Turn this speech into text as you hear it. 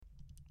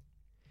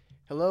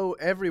Hello,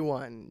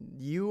 everyone.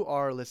 You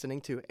are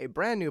listening to a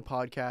brand new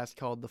podcast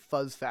called The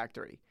Fuzz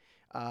Factory.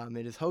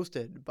 It is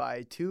hosted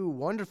by two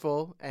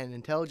wonderful and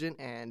intelligent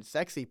and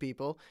sexy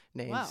people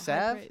named Wow, high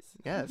Sav. praise.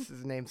 Yes,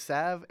 his name's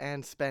Sav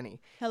and Spenny.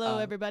 Hello,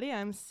 everybody.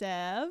 I'm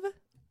Sav.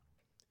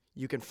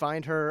 You can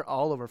find her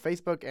all over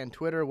Facebook and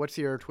Twitter. What's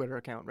your Twitter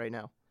account right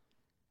now?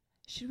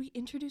 Should we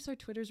introduce our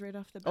Twitters right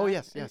off the bat? Oh,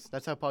 yes.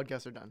 That's how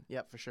podcasts are done.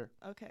 Yeah, for sure.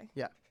 Okay.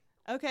 Yeah.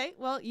 Okay.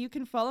 Well, you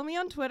can follow me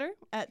on Twitter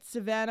at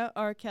Savannah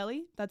R.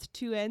 Kelly. That's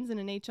 2 N's and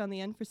an H on the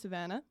end for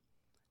Savannah.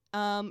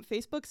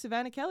 Facebook,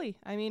 Savannah Kelly.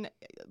 I mean,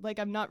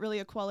 I'm not really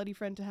a quality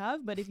friend to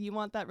have, but if you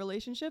want that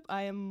relationship,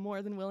 I am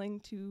more than willing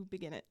to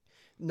begin it.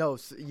 No,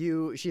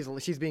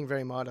 she's being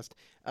very modest.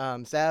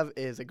 Sav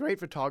is a great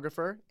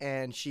photographer,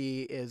 and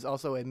she is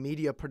also a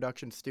media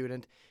production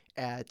student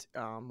at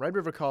Red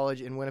River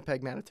College in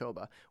Winnipeg,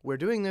 Manitoba. We're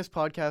doing this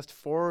podcast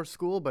for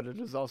school, but it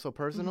is also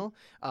personal.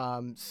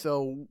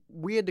 So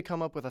we had to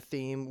come up with a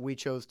theme. We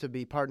chose to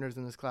be partners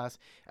in this class.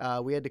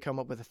 We had to come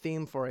up with a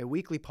theme for a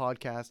weekly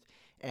podcast.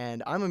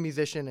 And I'm a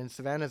musician, and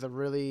Savannah's a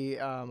really,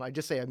 I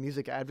just say a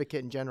music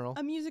advocate in general.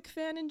 A music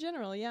fan in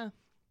general, yeah.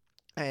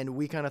 And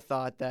we kind of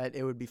thought that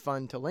it would be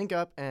fun to link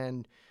up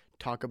and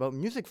talk about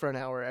music for an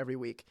hour every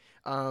week.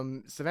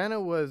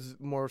 Savannah was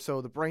more so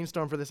the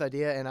brainstorm for this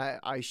idea,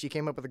 and she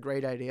came up with a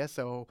great idea,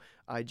 so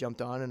I jumped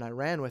on and I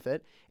ran with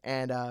it.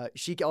 And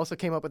she also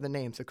came up with the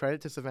name, so credit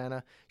to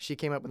Savannah. She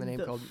came up with a name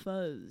called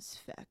Fuzz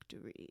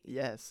Factory.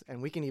 Yes,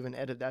 and we can even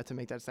edit that to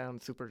make that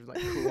sound super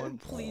cool. And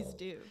Please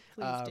do.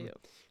 Please do.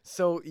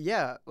 So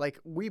yeah,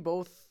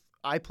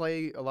 I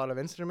play a lot of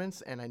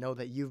instruments, and I know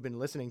that you've been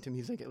listening to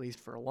music at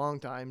least for a long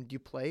time. Do you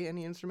play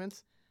any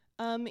instruments?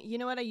 You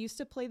know what? I used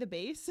to play the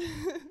bass.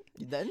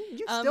 Then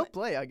you still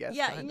play, I guess.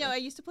 Yeah, I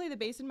used to play the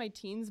bass in my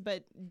teens,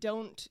 but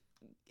don't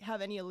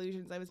have any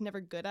illusions. I was never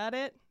good at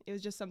it. It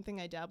was just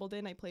something I dabbled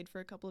in. I played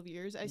for a couple of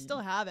years. I still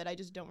have it. I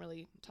just don't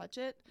really touch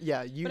it.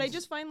 Yeah, but I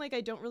just find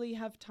I don't really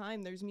have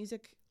time. There's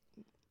music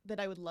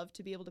that I would love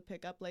to be able to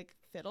pick up, like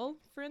fiddle,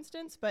 for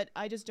instance, but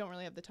I just don't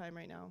really have the time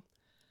right now.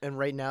 And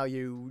right now,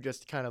 you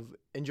just kind of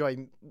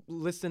enjoy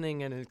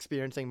listening and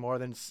experiencing more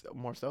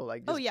so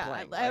like just playing,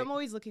 right? I'm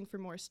always looking for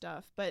more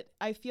stuff, but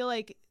I feel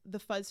like the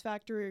Fuzz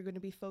Factory are going to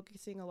be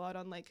focusing a lot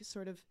on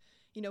sort of,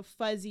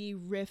 fuzzy,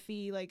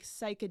 riffy,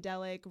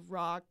 psychedelic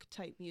rock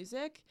type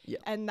music. Yeah.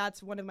 And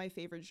that's one of my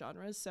favorite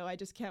genres. So I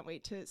just can't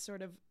wait to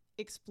sort of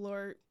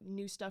explore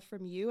new stuff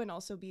from you and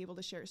also be able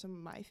to share some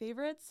of my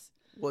favorites.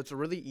 Well, it's a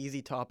really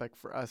easy topic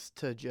for us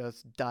to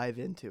just dive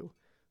into.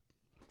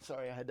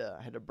 Sorry, I had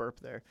to burp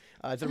there.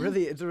 It's a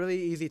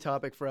really easy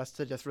topic for us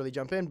to just really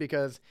jump in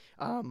because,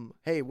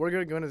 hey,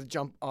 we're going to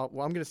jump off.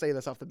 Well, I'm going to say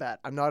this off the bat.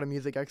 I'm not a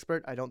music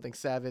expert. I don't think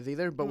Sav is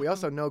either, but we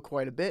also know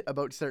quite a bit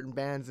about certain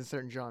bands and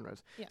certain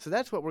genres. Yeah. So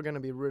that's what we're going to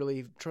be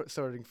really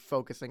sort of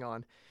focusing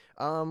on.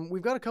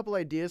 We've got a couple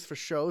ideas for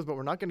shows, but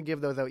we're not going to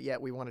give those out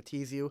yet. We want to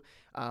tease you.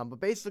 But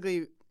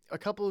basically, a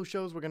couple of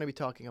shows we're going to be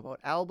talking about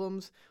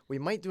albums. We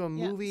might do a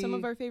movie. Some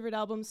of our favorite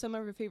albums, some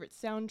of our favorite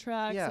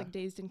soundtracks, like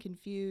Dazed and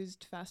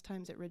Confused, Fast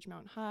Times at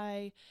Ridgemount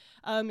High.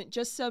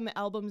 Just some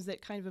albums that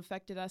kind of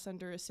affected us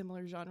under a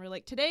similar genre.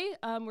 Like today,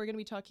 we're going to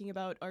be talking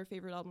about our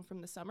favorite album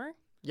from the summer.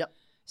 Yep.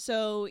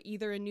 So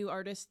either a new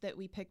artist that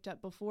we picked up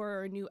before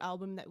or a new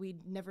album that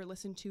we'd never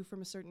listened to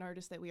from a certain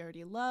artist that we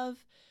already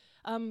love.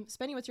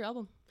 Spenny, what's your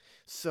album?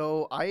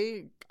 So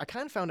I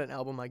kind of found an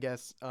album, I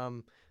guess.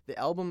 The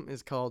album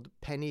is called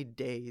Penny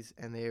Days,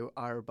 and they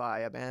are by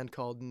a band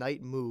called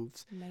Night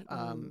Moves.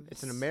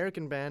 It's an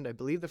American band. I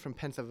believe they're from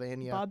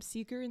Pennsylvania. Bob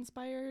Seger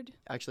inspired?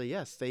 Actually,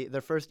 yes.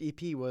 Their first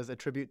EP was a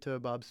tribute to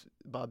Bob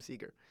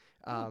Seger.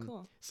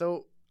 Cool.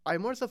 So I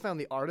more so found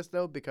the artist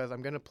though because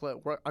I'm gonna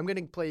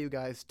play you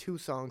guys 2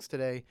 songs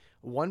today.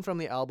 One from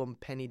the album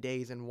Penny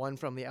Days and one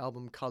from the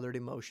album Colored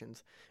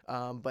Emotions.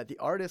 But the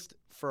artist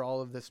for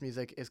all of this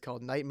music is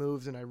called Night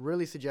Moves, and I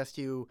really suggest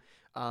you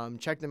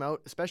check them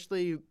out.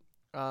 Especially,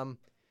 I'm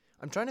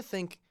trying to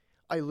think.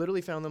 I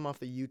literally found them off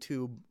the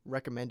YouTube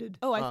recommended.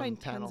 Oh, I find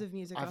panel. tons of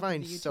music. I off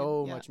find of the YouTube.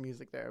 so much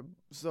music there.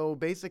 So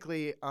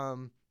basically,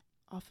 off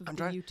of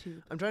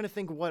YouTube. I'm trying to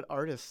think what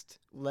artist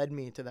led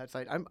me to that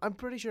site. I'm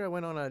pretty sure I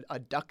went on a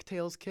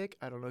DuckTales kick.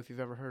 I don't know if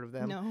you've ever heard of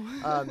them.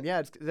 No.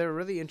 They're a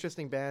really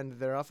interesting band.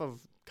 They're off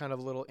of kind of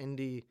a little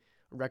indie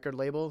record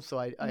label, so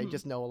I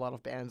just know a lot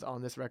of bands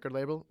on this record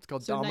label. It's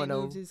called Domino.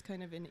 Night Moves is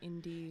kind of an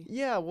indie.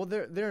 Yeah, well,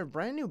 they're a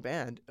brand new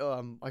band.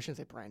 I shouldn't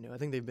say brand new. I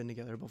think they've been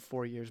together about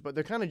 4 years, but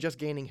they're kind of just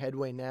gaining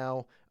headway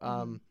now.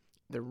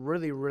 They're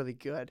really, really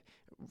good.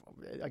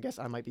 I guess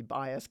I might be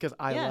biased because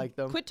I like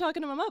them. Quit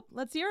talking them up.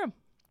 Let's hear them.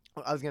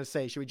 I was going to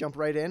say, should we jump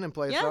right in and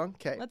play a song?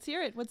 Okay. Let's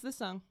hear it. What's this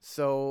song?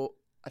 So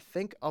I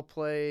think I'll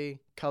play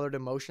Colored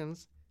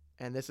Emotions,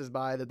 and this is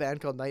by the band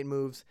called Night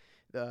Moves.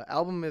 The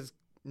album is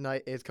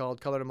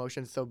called Colored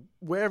Emotions, so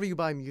wherever you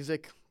buy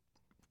music,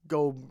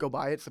 go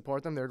buy it,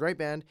 support them. They're a great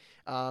band,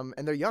 and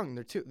they're young.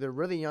 They're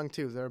really young,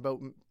 too. They're about,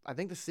 I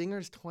think the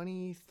singer's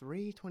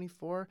 23,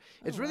 24.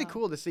 It's really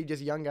cool to see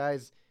just young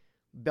guys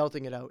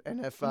belting it out.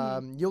 And if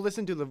you'll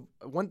listen to the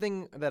one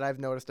thing that I've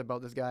noticed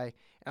about this guy,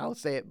 and I'll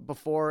say it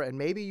before, and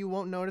maybe you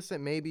won't notice it,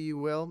 maybe you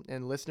will,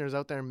 and listeners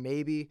out there,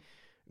 maybe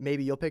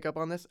you'll pick up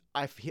on this.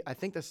 I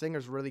think the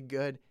singer's really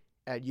good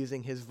at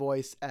using his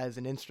voice as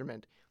an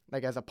instrument,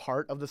 like as a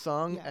part of the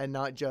song, and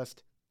not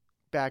just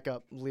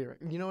backup lyric.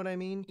 You know what I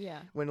mean?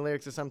 Yeah. When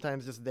lyrics are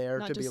sometimes just there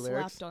Not to just be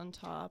lyrics. slapped on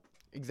top.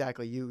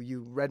 Exactly.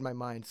 You read my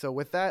mind. So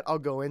with that, I'll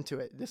go into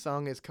it. This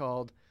song is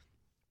called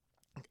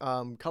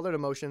Colored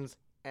Emotions,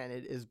 and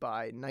it is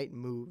by Night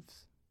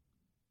Moves.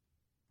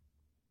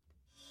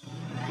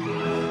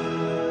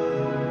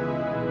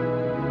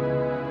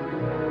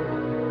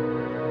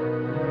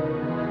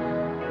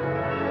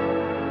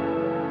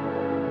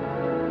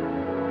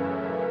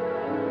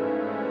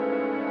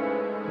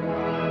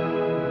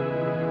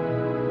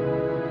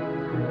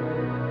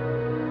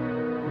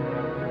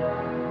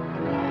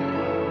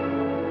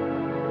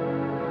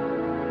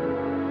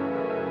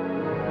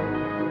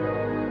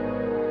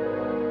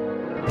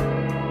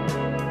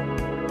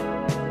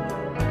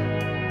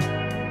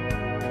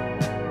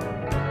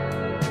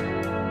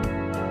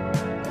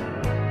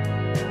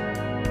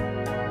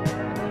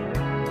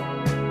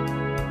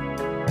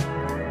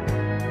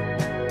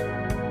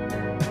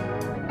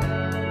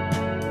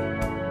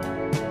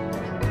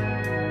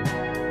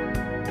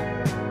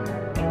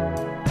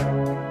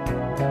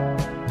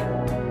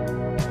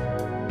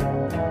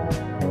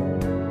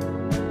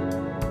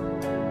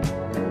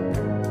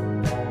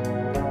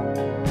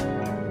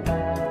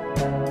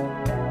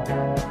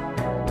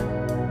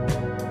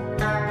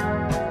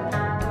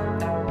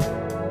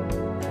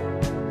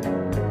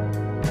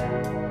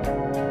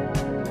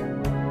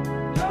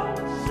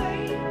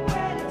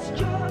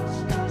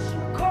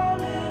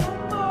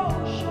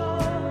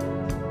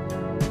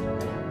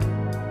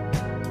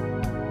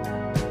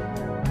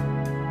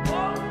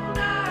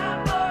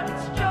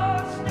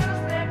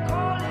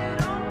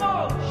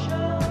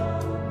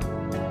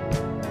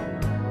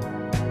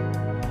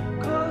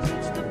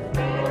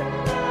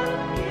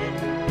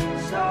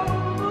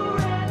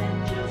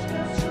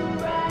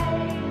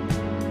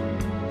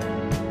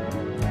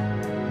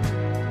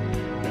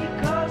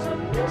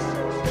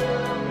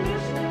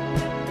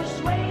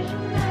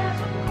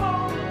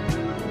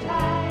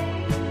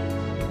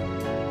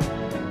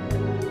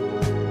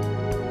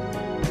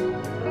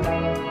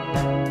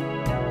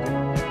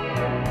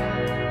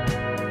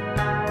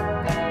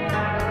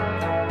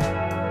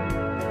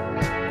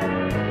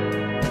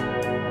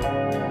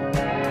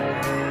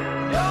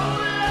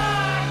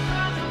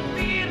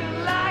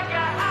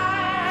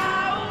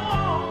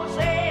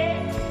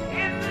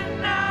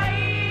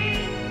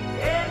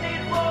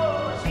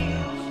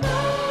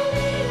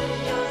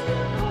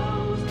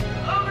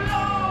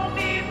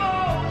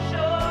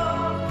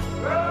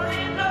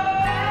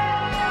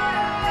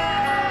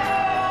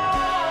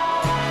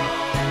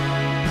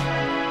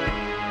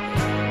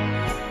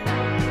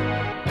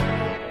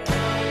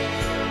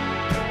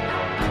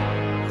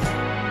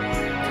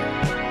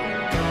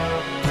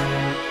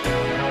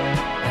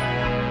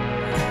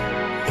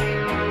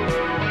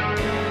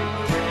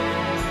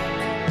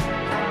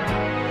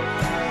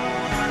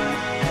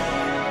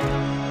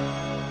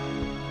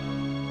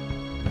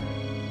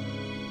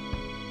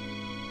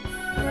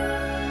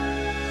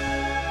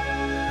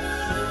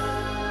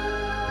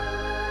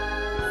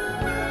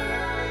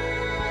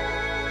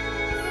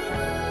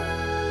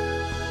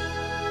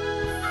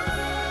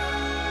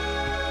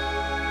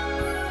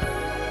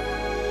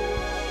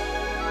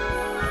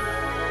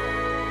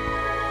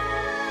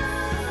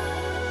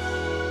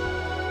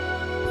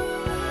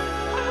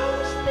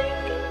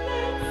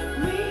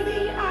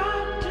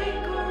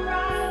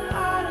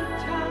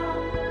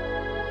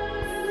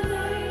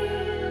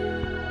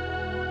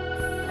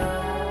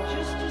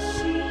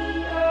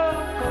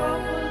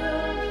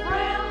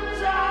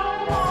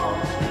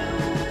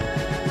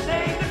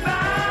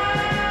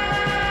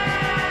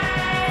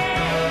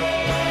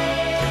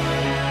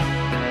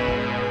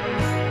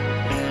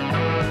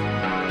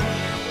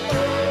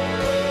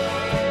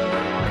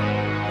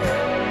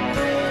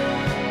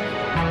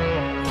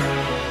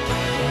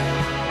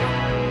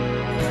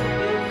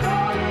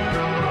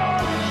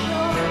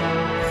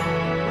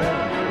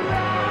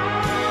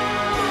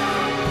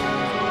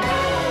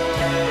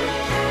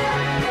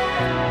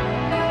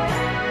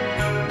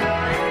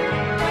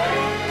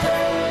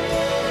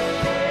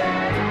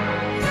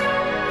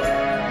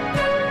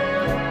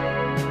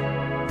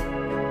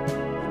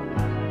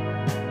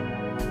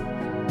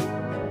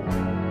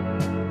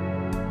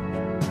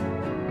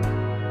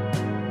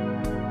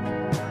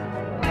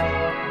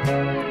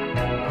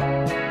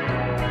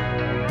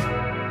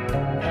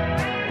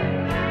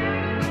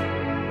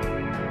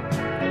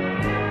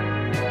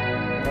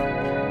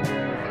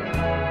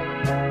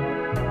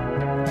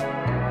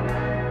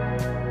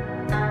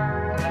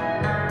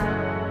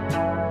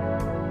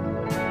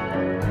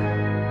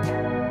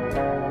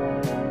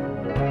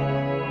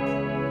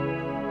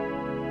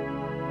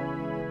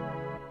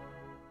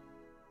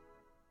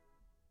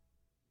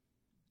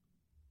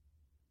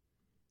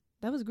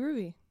 That was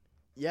groovy.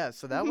 Yeah,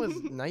 so that was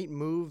Night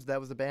Moves. That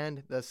was the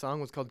band. The song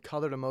was called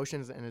Colored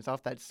Emotions, and it's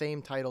off that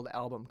same titled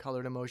album,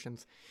 Colored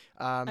Emotions.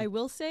 I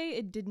will say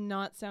it did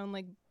not sound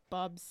like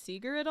Bob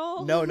Seger at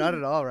all. No, not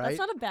at all, right? That's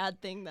not a bad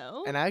thing,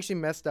 though. And I actually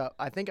messed up.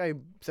 I think I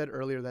said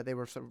earlier that they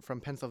were from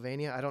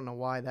Pennsylvania. I don't know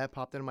why that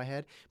popped into my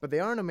head. But they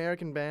are an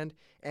American band,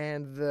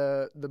 and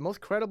the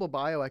most credible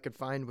bio I could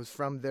find was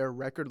from their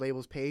record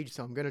label's page,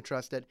 so I'm going to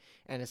trust it.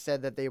 And it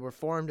said that they were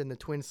formed in the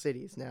Twin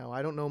Cities. Now,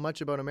 I don't know much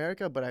about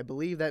America, but I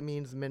believe that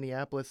means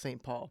Minneapolis,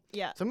 St. Paul.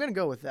 Yeah. So I'm going to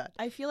go with that.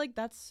 I feel like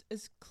that's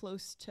as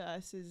close to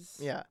us as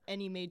Yeah.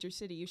 any major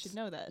city. You should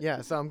know that.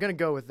 Yeah, so I'm going to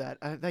go with that.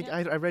 I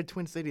Yeah. read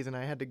Twin Cities, and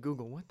I had to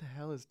Google, what the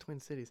hell is Twin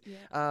Cities?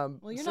 Yeah.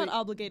 Well, you're so not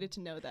obligated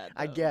to know that,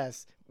 I though.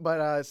 guess.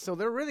 But so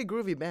they're a really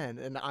groovy band,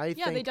 and I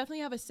Yeah, think they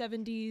definitely have a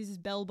 70s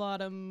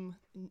bell-bottom,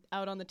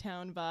 out on the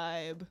town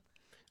vibe.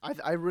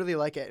 I really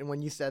like it. And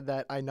when you said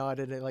that, I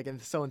nodded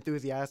and so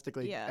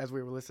enthusiastically Yeah. as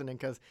we were listening,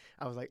 because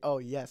I was like, oh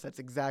yes, that's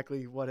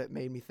exactly what it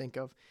made me think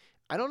of.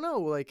 I don't know,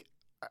 like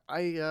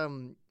I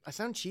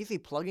sound cheesy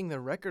plugging the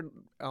record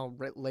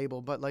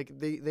label, but like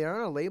they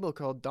are on a label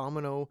called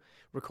Domino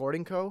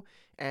Recording Co.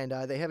 And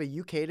they have a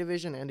UK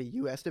division and a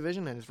US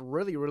division, and it's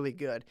really, really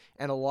good.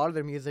 And a lot of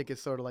their music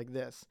is sort of like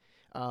this.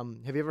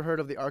 Have you ever heard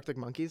of the Arctic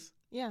Monkeys?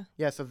 Yeah.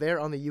 Yeah, so they're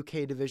on the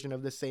UK division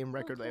of the same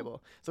record cool.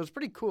 label. So it's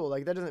pretty cool.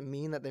 Like, that doesn't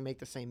mean that they make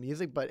the same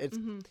music, but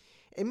Mhm.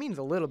 it means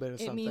a little bit of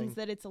It something. means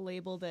that it's a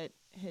label that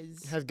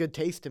has Has good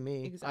taste to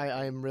me. Exactly.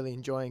 I'm really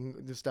enjoying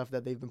the stuff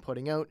that they've been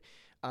putting out.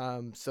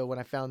 So when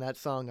I found that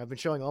song, I've been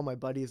showing all my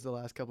buddies the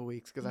last couple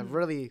weeks because I've Mhm.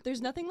 really...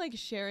 There's nothing like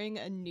sharing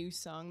a new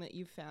song that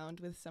you found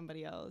with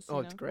somebody else. Oh,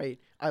 you it's know?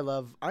 great.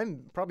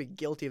 I'm probably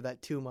guilty of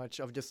that too much,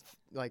 of just,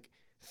 like,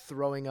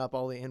 throwing up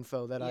all the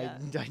info that Yeah.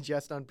 I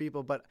digest on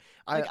people, but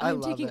Like, I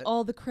I'm love taking it.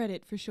 all the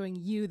credit for showing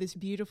you this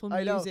beautiful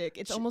I know. music.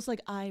 It's almost like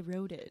I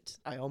wrote it.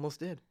 I almost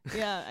did.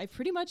 Yeah, I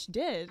pretty much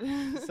did.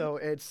 So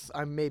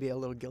I'm maybe a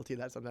little guilty of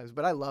that sometimes,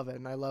 but I love it,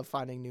 and I love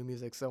finding new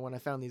music. So when I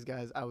found these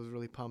guys, I was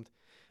really pumped.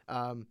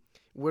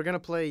 We're gonna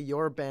play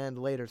your band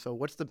later. So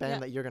what's the band Yeah.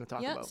 that you're gonna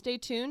talk Yeah, about? stay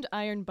tuned.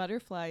 Iron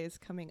Butterfly is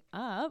coming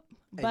up.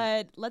 Hey.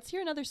 But let's hear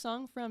another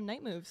song from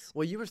Night Moves.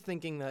 Well, you were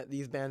thinking that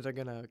these bands are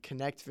gonna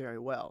connect very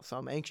well, so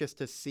I'm anxious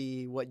to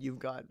see what you've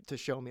got to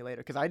show me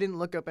later, because I didn't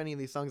look up any of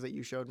these songs that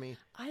you showed me.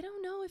 I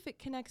don't know if it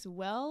connects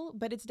well,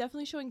 but it's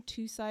definitely showing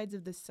two sides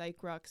of the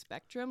psych rock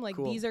spectrum. Like,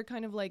 Cool. these are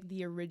kind of like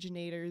the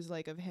originators,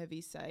 like, of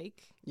heavy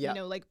psych. Yeah. You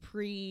know, like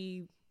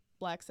pre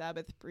Black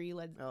Sabbath, pre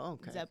Led Oh,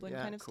 okay. Zeppelin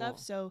Yeah, kind of cool. stuff.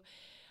 So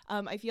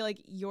I feel like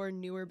your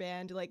newer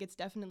band, like, it's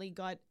definitely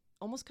got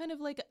almost kind of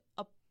like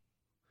a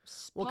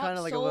Well, pop kind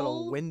of like a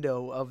little soul.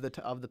 window of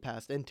the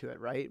past into it,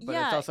 right? But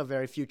it's Yeah. also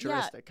very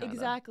futuristic. Yeah, kinda.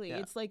 exactly. Yeah.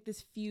 It's like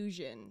this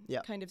fusion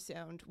Yeah. kind of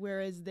sound,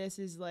 whereas this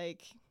is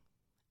like,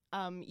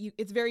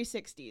 it's very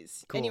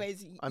 60s. Cool.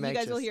 Anyways, I'm you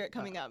guys will anxious. hear it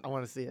coming up. I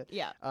want to see it.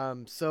 Yeah.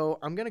 So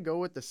I'm gonna go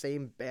with the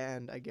same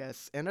band, I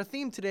guess. And our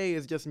theme today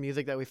is just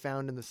music that we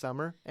found in the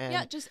summer. And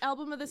Yeah, just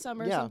album of the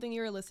summer, Yeah. something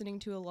you were listening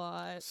to a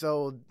lot.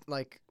 so,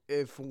 like,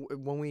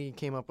 when we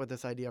came up with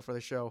this idea for the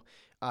show,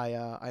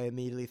 I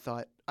immediately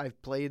thought, I've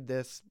played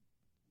this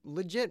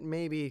legit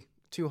maybe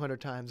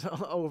 200 times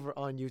over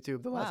on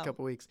YouTube the last Wow.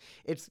 couple weeks.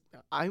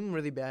 I'm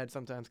really bad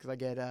sometimes because I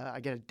get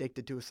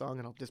addicted to a song,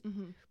 and I'll just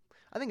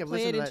I think I've Play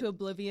it listened to into that.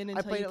 oblivion I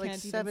until played you it like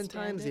can't even 7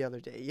 stand times it. the other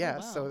day. Yeah,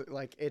 wow. so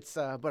like it's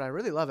but I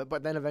really love it.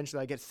 But then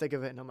eventually I get sick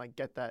of it, and I'm like,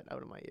 get that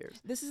out of my ears.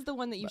 This is the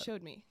one that you But,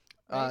 showed me.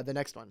 Right? The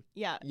next one.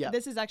 Yeah, yeah.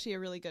 This is actually a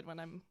really good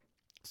one.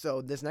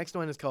 So this next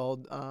one is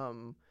called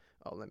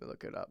let me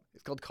look it up.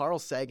 It's called Carl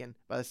Sagan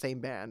by the same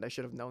band. I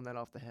should have known that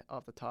off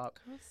the top.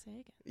 Carl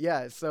Sagan.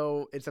 Yeah,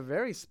 so it's a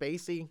very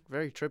spacey,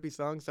 very trippy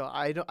song. So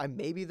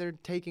maybe they're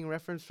taking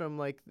reference from,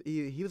 like,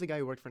 he was a guy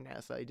who worked for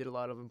NASA. He did a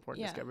lot of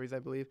important Yeah. discoveries, I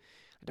believe.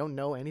 I don't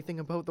know anything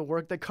about the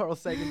work that Carl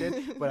Sagan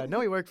did, but I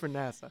know he worked for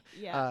NASA.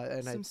 Yeah,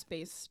 and some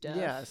space stuff.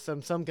 Yeah,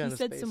 some kind he of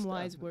said space some stuff.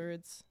 wise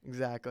words.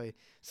 Exactly.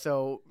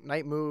 So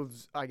Night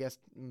Moves, I guess.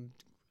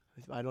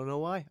 I don't know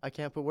why. I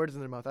can't put words in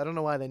their mouth. I don't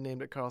know why they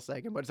named it Carl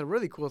Sagan, but it's a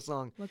really cool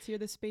song. Let's hear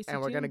the space.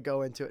 And we're going to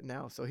go into it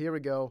now. So here we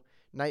go.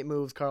 Night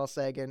Moves, Carl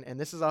Sagan. And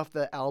this is off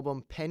the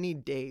album Penny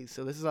Days.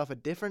 So this is off a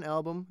different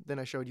album than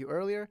I showed you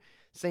earlier.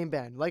 Same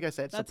band. Like I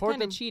said, That's support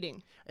kind them. of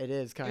cheating. It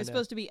is kind It's of.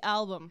 supposed to be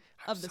album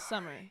of the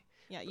summer.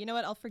 Yeah, you know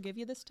what? I'll forgive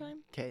you this time.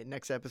 Okay,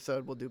 next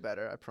episode we'll do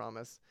better, I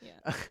promise.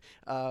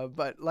 Yeah.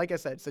 But like I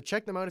said, so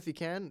check them out if you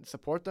can.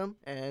 Support them.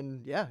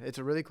 And yeah, it's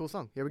a really cool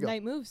song. Here we go.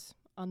 Night Moves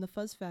on the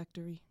Fuzz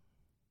Factory.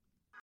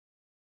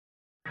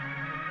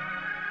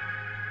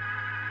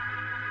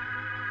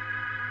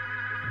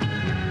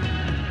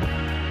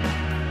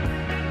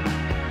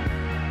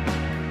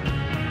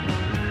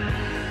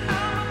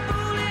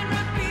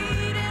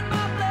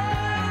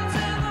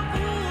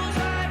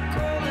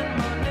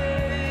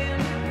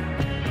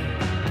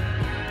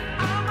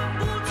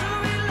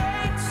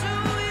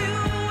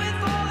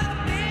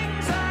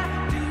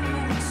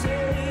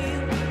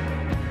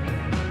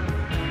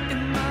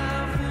 Am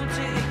I a fool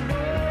to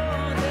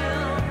ignore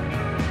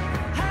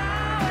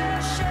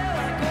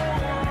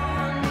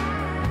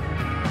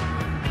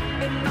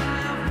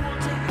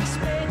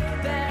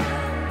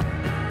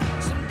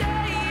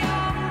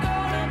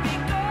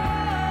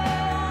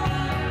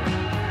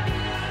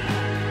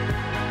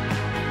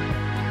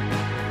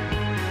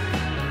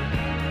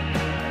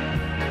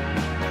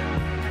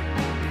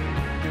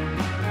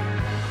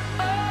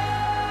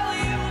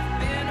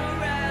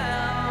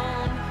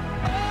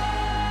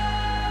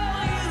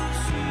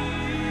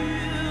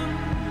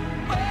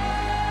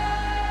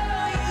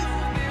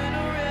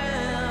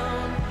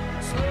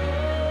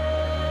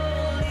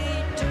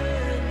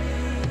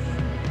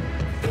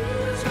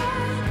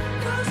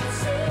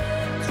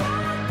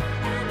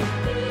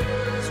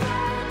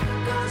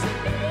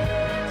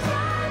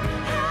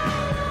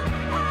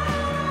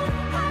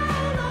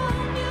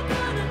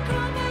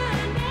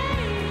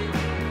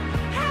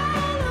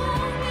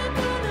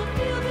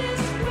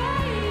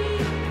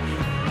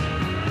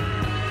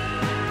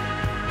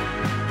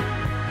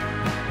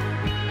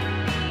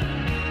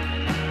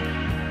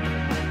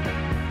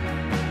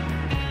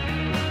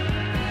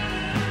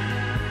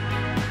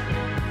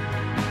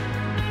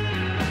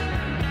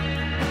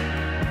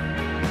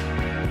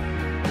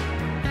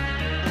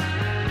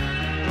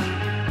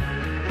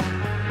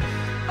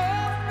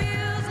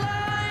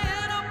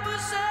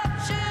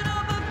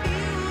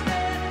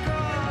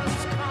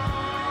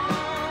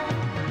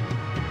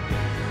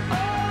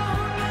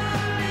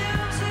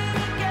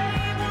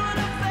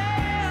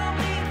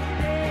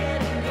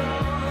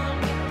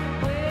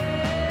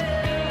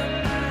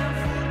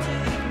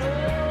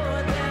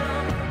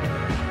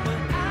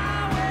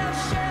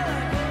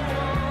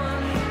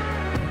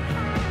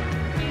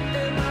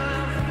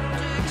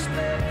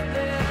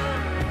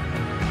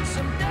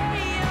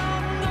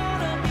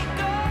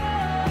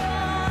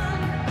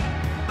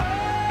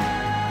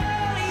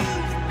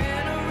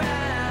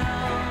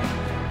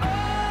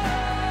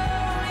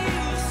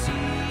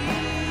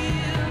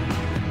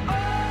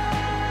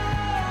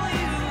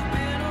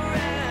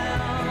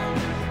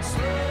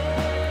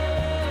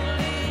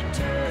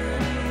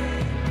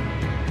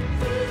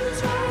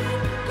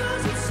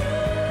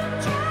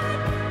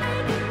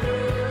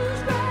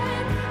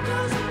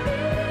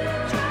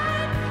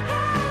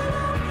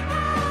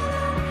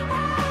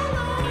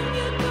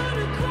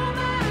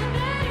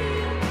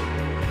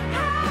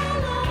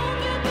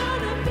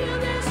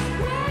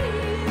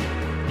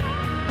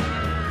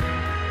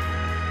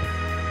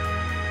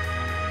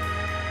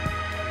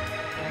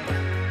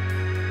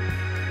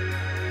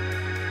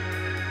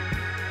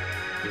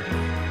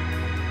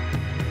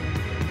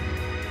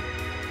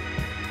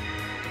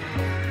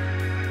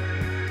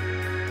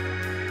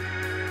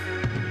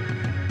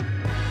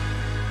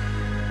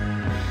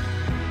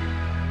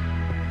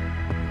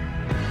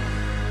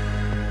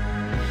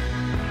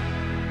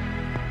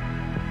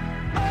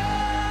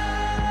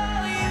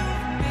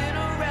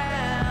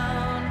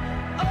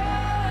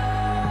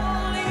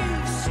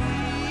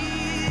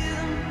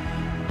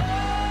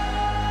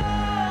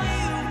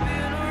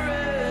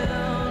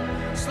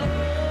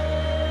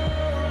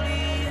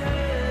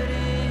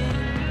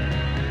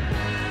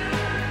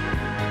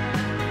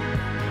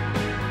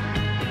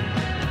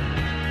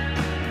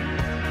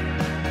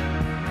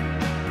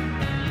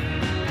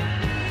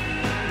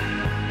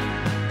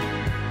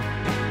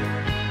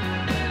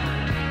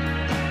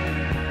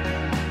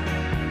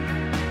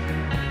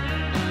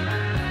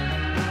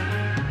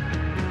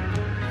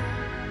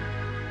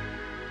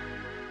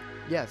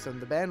Yeah, so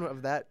the band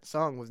of that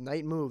song was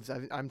Night Moves.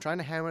 I'm trying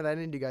to hammer that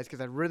into you guys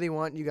because I really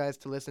want you guys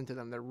to listen to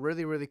them. They're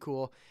really, really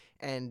cool,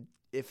 and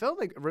it felt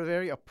like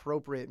very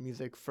appropriate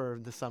music for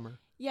the summer.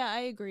 Yeah,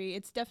 I agree.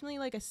 It's definitely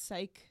like a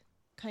psych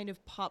kind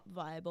of pop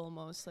vibe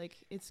almost. Like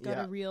it's got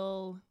Yeah. a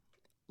real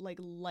like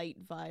light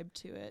vibe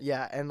to it.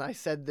 Yeah, and I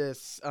said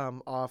this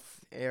off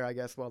air, I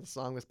guess, while the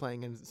song was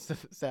playing, and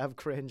Sav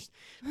cringed.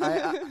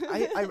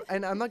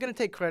 And I'm not gonna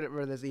take credit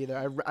for this either.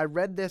 I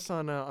read this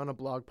on a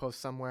blog post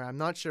somewhere. I'm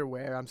not sure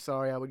where. I'm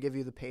sorry. I would give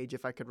you the page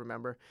if I could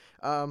remember.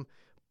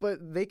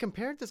 But they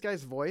compared this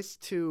guy's voice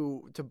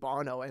to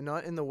Bono, and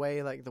not in the way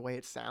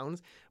it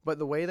sounds, but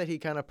the way that he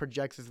kind of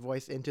projects his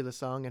voice into the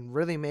song and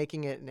really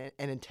making it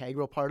an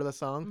integral part of the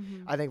song.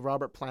 Mhm. I think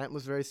Robert Plant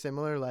was very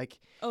similar. Like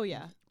Oh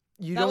yeah.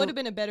 you That don't. would have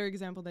been a better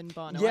example than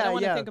Bono. I Yeah, don't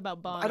want to yeah. think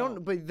about Bono. I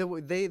don't, but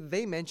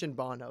they mentioned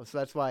Bono, so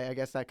that's why I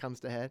guess that comes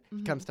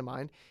to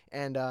mind.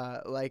 And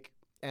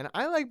and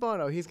I like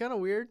Bono. He's kind of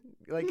weird.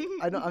 Like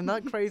I'm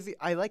not crazy.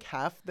 I like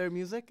half their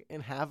music,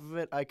 and half of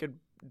it I could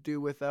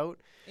do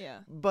without. Yeah.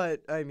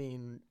 But I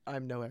mean,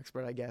 I'm no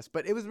expert, I guess.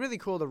 But it was really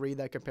cool to read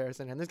that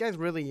comparison. And this guy's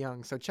really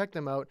young, so check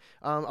them out.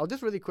 I'll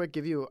just really quick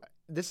give you.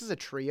 This is a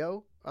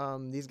trio.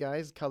 These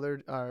guys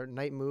colored are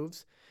Night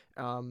Moves.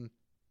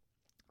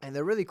 And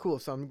they're really cool.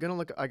 So I'm gonna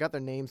look. I got their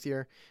names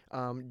here.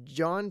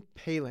 John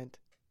Palant,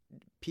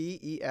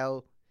 Pelant.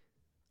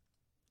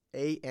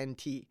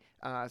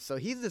 So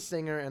he's the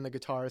singer and the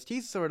guitarist.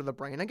 He's sort of the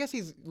brain. I guess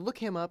look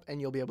him up and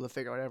you'll be able to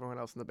figure out everyone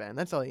else in the band.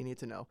 That's all you need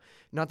to know.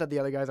 Not that the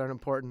other guys aren't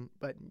important,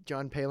 but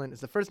John Palant is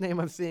the first name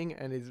I'm seeing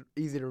and is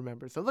easy to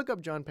remember. So look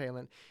up John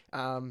Palant.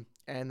 And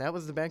that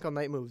was the band called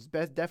Night Moves.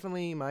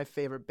 Definitely my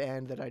favorite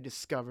band that I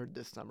discovered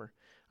this summer.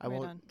 I Right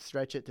won't on.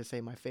 stretch it to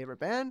say my favorite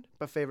band,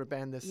 but favorite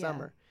band this Yeah.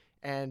 summer.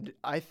 And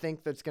I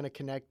think that's going to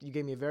connect. You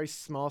gave me a very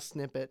small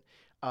snippet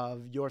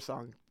of your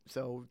song.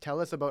 So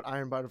tell us about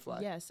Iron Butterfly.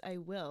 Yes, I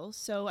will.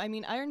 So, I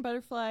mean, Iron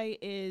Butterfly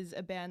is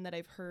a band that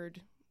I've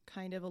heard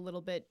kind of a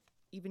little bit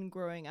even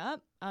growing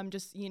up.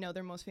 Just,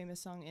 their most famous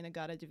song,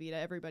 Inagata Davida.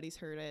 Everybody's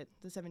heard it,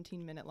 the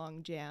 17-minute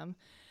long jam.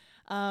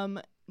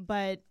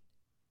 But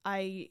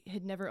I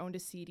had never owned a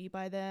CD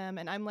by them.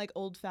 And I'm like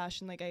old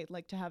fashioned. Like I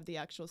like to have the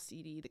actual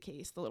CD, the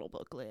case, the little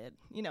booklet,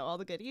 all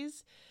the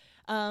goodies.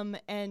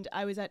 And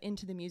I was at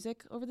Into the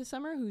Music over the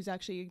summer, who's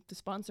actually the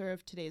sponsor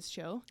of today's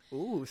show.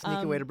 Ooh,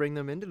 sneaky way to bring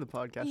them into the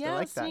podcast. Yeah, I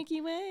like that.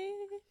 sneaky way,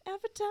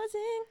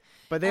 advertising.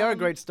 But they are a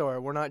great store.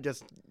 We're not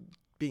just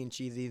being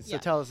cheesy. So Yeah.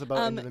 tell us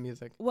about Into the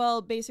Music.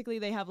 Well, basically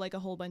they have like a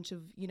whole bunch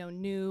of,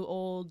 new,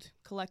 old,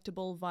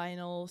 collectible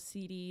vinyl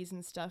CDs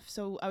and stuff.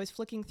 So I was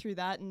flicking through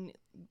that, and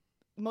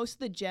most of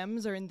the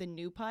gems are in the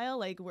new pile,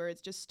 like where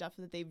it's just stuff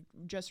that they've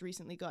just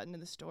recently gotten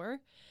in the store.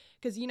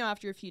 Because,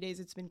 after a few days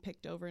it's been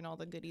picked over and all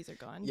the goodies are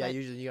gone. Yeah, But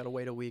usually you got to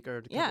wait a week or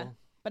a couple. Yeah.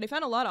 But I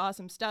found a lot of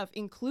awesome stuff,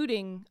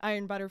 including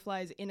Iron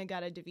Butterfly's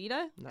Inagata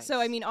Davida. Nice. So,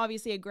 I mean,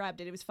 obviously I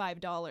grabbed it. It was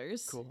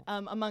 $5. Cool.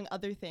 Among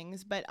other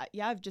things. But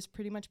yeah, I've just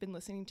pretty much been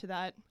listening to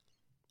that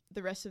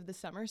the rest of the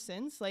summer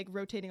since, like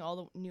rotating all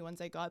the new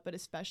ones I got, but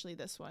especially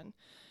this one.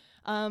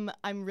 I'm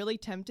really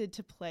tempted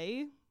to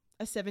play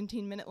a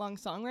 17-minute long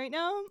song right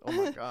now. Oh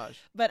my gosh.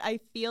 But I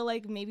feel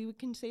like maybe we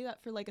can say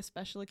that for like a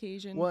special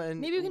occasion. Well,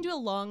 and maybe we can do a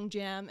long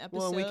jam episode.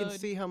 Well, we can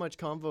see how much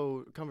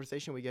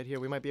conversation we get here.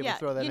 We might be able Yeah, to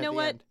throw that you at know the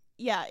what? end.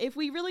 Yeah, if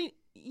we really,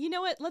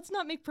 let's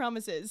not make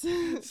promises.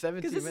 17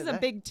 Because this is a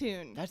minutes. big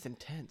tune. That's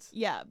intense.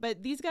 Yeah,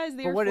 but these guys,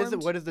 they But are what is it?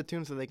 formed, What is the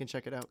tune so they can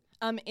check it out?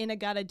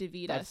 Inagata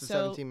Davida. That's the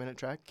So 17-minute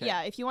track? 'Kay.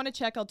 yeah, if you want to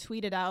check, I'll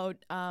tweet it out.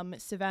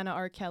 Savannah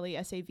R. Kelly,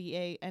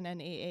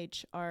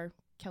 SAVANNAH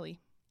Kelly.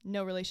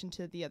 No relation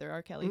to the other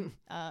R. Kelly.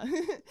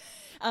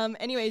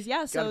 Anyways, yeah.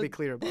 Gotta So be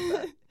clear about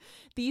that.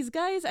 these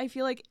guys, I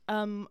feel like,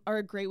 are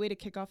a great way to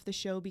kick off the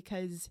show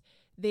because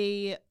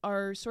they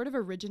are sort of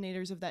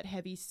originators of that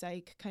heavy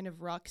psych kind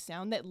of rock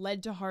sound that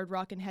led to hard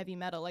rock and heavy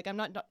metal. Like, I'm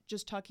not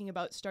just talking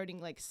about starting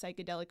like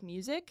psychedelic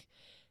music.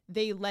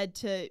 They led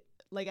to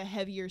like a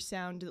heavier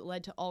sound that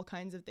led to all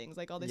kinds of things,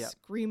 like all this Yep.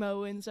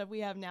 screamo and stuff we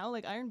have now.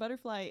 Like Iron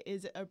Butterfly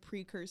is a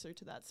precursor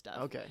to that stuff.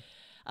 Okay.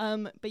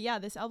 But yeah,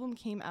 this album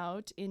came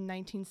out in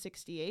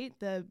 1968.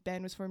 The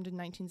band was formed in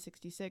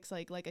 1966.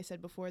 Like I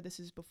said before,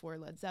 this is before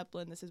Led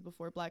Zeppelin. This is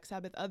before Black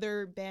Sabbath.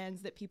 Other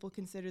bands that people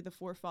consider the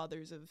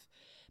forefathers of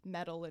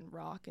metal and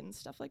rock and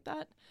stuff like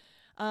that.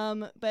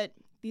 But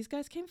these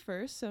guys came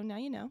first, so now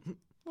you know.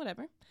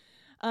 Whatever.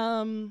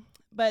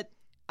 But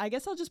I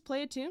guess I'll just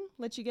play a tune,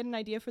 let you get an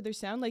idea for their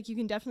sound. Like, you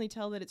can definitely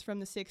tell that it's from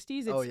the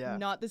 60s. It's Oh, yeah.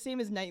 not the same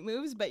as Night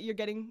Moves, but you're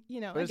getting,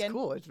 But again, it's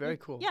cool. It's very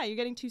cool. yeah, you're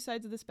getting two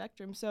sides of the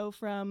spectrum. So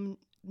from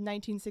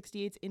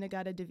 1968's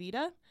Inagata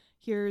Davida,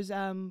 here's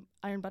Iron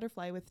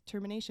Butterfly with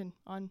Termination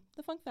on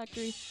The Funk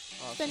Factory.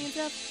 Awesome. Benny and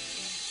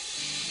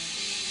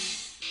Jeff.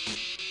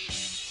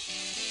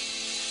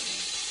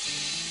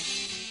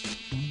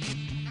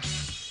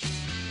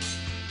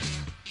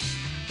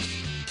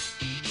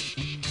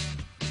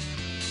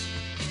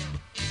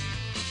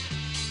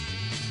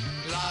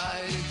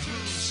 Gliding through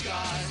the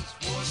skies,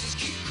 voices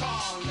keep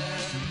calling,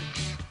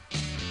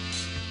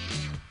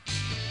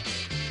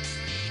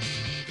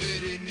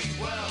 bidding me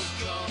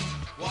welcome,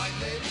 white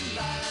lady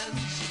land.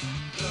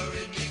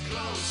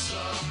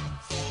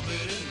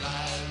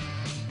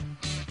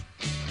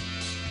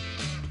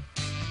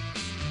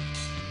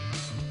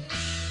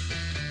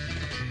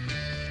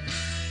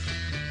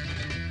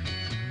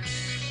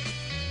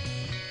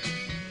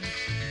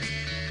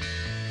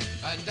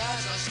 And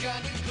as I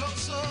scanned it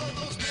closer,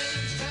 those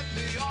millions kept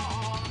me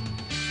on.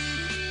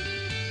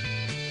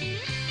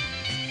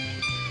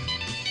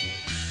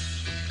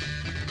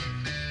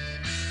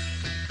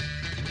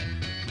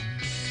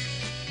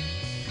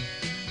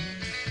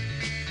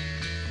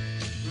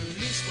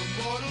 Release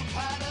the mortal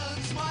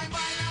patterns, my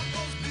mind now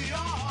goes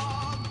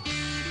beyond.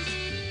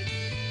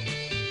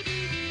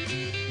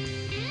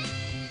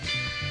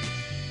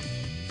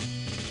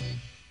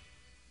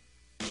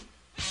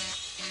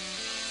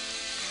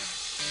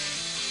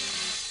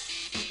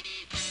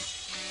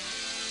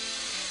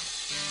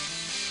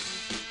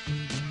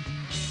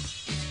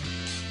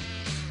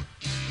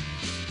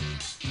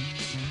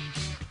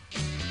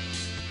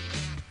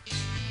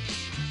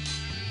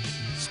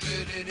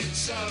 Spinning in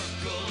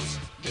circles,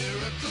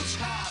 miracles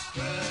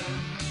happen.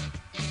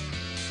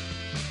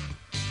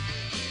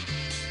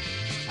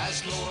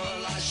 As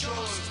Lorelei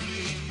shores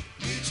me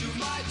to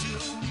my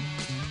doom.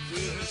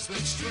 Fear has been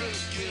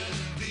stricken,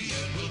 the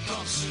end will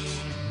come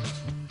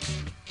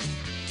soon.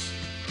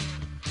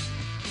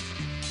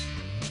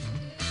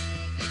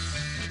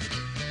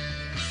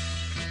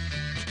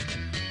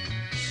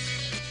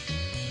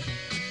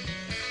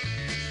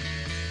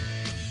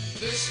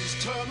 This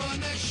is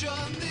termination,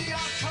 the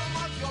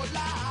outcome of your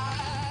life.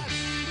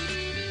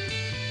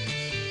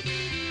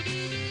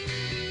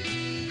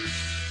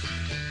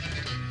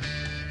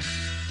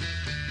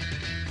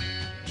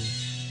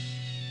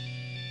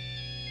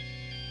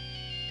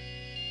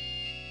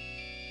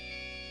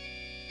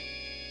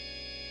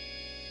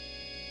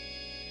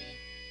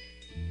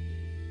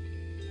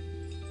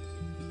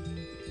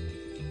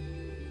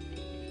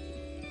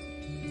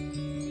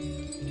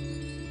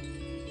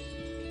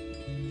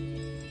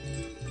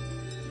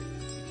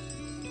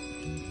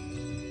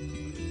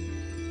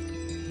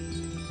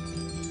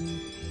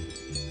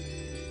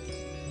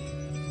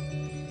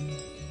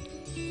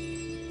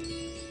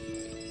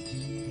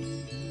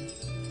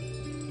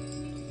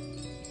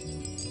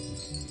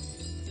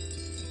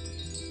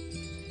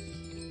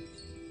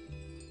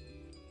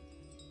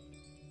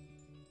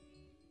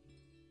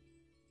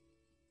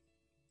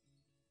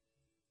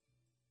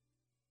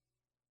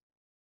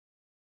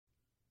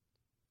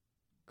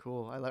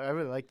 Cool. I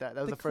really like that.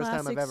 That was the first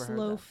time I've ever heard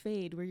slow that.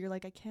 fade where you're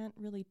like, I can't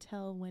really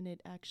tell when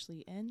it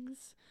actually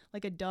ends.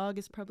 Like a dog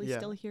is probably Yeah.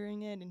 still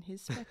hearing it in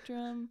his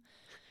spectrum.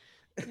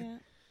 Yeah.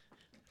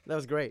 That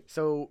was great.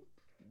 So,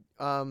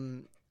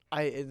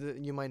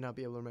 you might not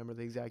be able to remember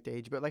the exact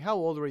age, but like, how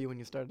old were you when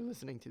you started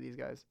listening to these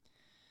guys?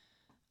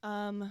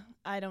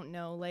 I don't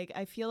know. Like,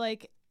 I feel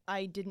like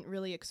I didn't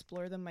really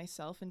explore them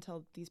myself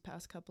until these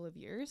past couple of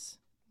years.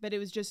 But it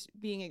was just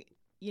being,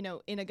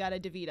 Inagata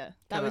Devita.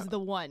 That Kinda- was the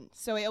one.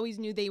 So I always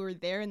knew they were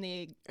there and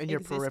they In your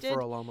existed.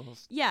 peripheral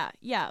almost. Yeah.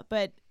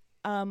 But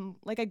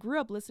like I grew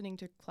up listening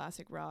to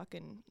classic rock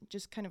and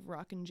just kind of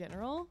rock in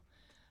general.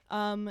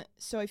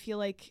 So I feel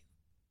like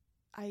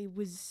I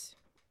was,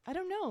 I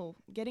don't know,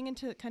 getting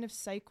into kind of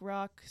psych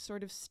rock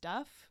sort of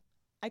stuff.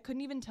 I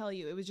couldn't even tell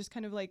you. It was just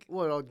kind of like,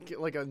 Well,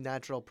 like a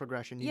natural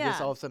progression. You just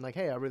Yeah. all of a sudden like,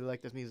 hey, I really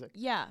like this music.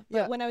 yeah. But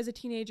Yeah. when I was a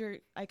teenager,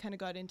 I kind of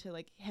got into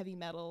like heavy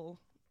metal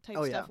type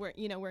Oh, stuff yeah.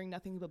 where, wearing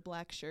nothing but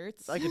black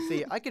shirts. I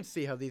could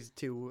see how these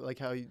two, like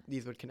how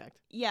these would connect.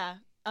 Yeah.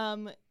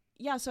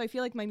 Yeah, so I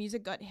feel like my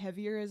music got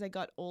heavier as I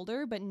got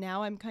older, but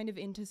now I'm kind of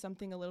into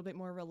something a little bit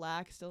more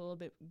relaxed, a little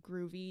bit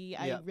groovy.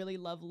 Yeah. I really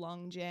love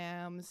long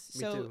jams. Me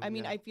So, too, I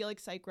mean, yeah. I feel like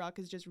psych rock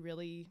is just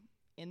really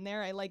in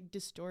there. I like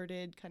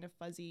distorted, kind of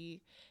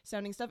fuzzy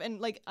sounding stuff. And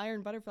like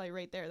Iron Butterfly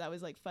right there, that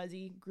was like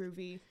fuzzy,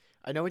 groovy.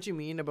 I know what you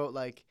mean about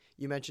like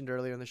you mentioned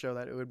earlier in the show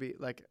that it would be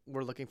like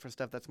we're looking for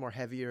stuff that's more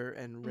heavier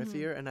and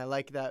riffier, and I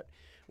like that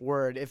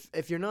word.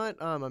 If you're not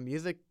a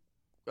music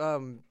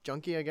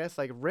junkie, I guess,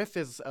 like riff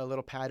is a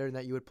little pattern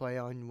that you would play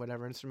on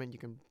whatever instrument you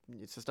can.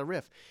 It's just a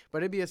riff, but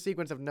it'd be a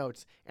sequence of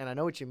notes, and I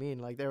know what you mean.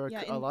 Like there were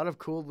Yeah, a in- lot of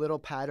cool little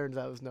patterns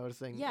I was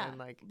noticing. Yeah, and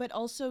like but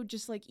also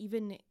just like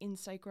even in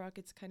psych rock,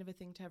 it's kind of a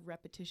thing to have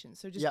repetition.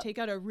 So just Yeah. take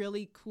out a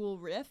really cool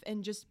riff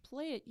and just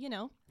play it,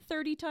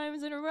 30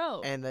 times in a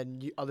row. and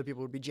then other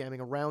people would be jamming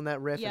around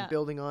that riff Yeah. and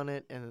building on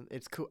it, and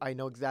it's cool. I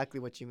know exactly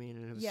what you mean,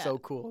 and it was Yeah. so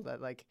cool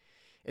that like.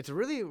 It's a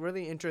really,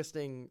 really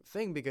interesting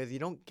thing because you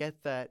don't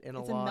get that in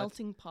It's a a lot.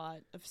 melting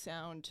pot of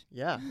sound.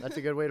 Yeah, that's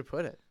a good way to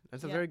put it.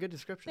 That's a Yeah. very good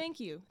description. Thank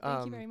you.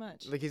 Thank you very Um,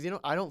 much. Because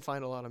I don't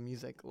find a lot of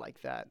music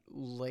like that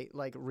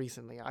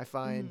recently. I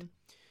find, Mhm.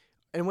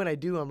 and when I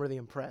do, I'm really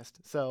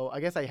impressed. So I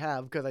guess I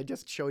have because I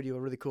just showed you a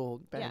really cool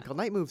band Yeah. called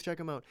Night Moves. Check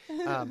them out.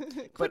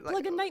 Quit but, like,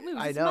 plugging night moves.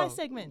 I It's know, my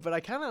segment. but I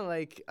kind of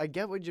I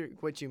get what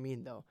you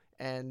mean though,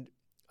 and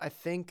I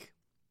think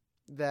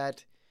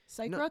that.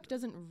 Psych no- rock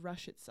doesn't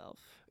rush itself.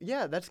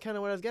 Yeah, that's kind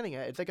of what I was getting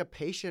at. It's like a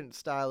patient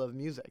style of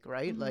music,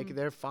 right? Like Mhm.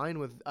 they're fine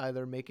with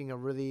either making a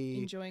really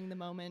Enjoying the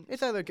moment.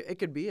 It's either it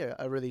could be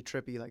a really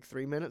trippy like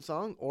 3-minute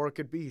song, or it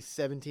could be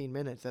 17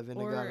 minutes of Or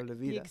Inagata the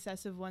Devita.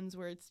 excessive ones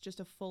where it's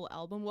just a full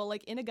album. Well,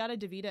 like Inagata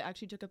Devita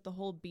actually took up the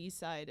whole B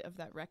side of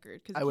that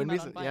record because I it wouldn't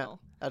came be out on vinyl.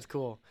 That's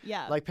cool.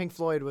 Yeah. Like Pink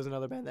Floyd was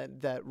another band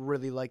that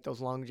really liked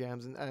those long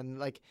jams, and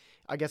like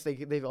I guess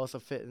they've also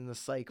fit in the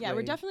psych. Yeah, we're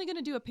range. definitely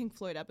gonna do a Pink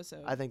Floyd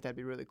episode. I think that'd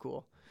be really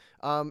cool.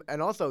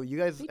 And also, you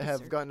guys They have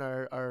deserve gotten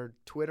our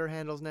Twitter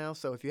handles now,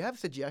 so if you have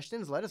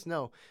suggestions, let us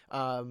know.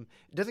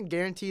 It doesn't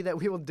guarantee that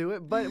we will do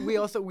it, but we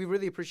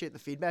really appreciate the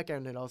feedback,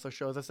 and it also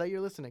shows us that you're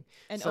listening.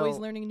 and So- always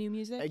learning new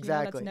music. You know,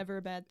 Exactly. that's never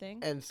a bad thing.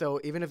 And so,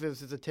 even if it's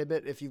just a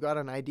tidbit, if you've got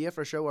an idea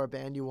for a show or a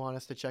band you want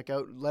us to check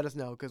out, let us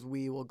know because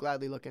we will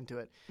gladly look into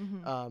it.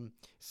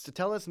 So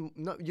tell us.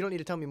 No, you don't need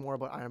to tell me more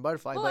about Iron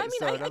Butterfly. Well, but I mean,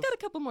 sort I of- got a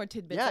couple more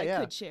tidbits Yeah, I yeah.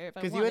 could share if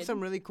I Because wanted. you had some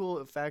really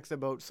cool facts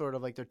about sort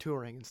of like their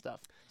touring and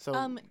stuff. So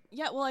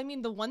Yeah, well, I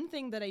mean, the one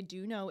thing that I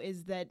do know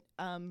is that,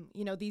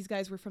 you know, these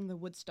guys were from the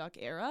Woodstock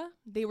era.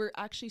 They were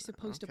actually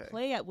supposed to Okay.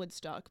 play at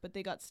Woodstock, but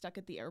they got stuck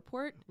at the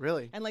airport.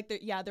 really, And like,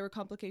 there were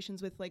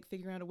complications with like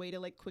figuring out a way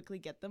to like quickly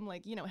get them,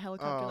 like, you know,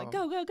 helicopter, like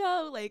Oh.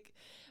 go, like,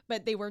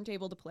 but they weren't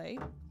able to play.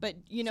 But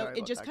you know, Sorry it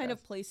about just that, kind of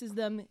guys. places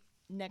them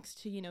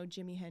next to, you know,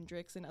 Jimi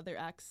Hendrix and other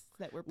acts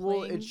that were well,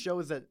 playing. it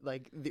shows that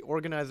like the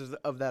organizers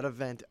of that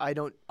event. I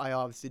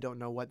obviously don't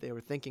know what they were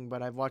thinking,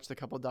 but I've watched a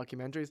couple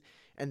documentaries,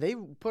 and they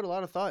put a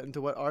lot of thought into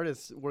what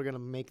artists were gonna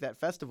make that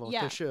festival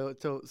Yeah. to show.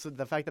 So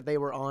the fact that they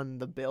were on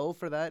the bill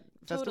for that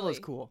festival is Totally.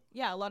 cool.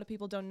 Yeah, a lot of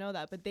people don't know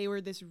that, but they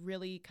were this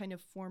really kind of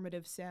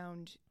formative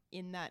sound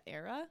in that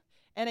era.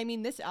 And I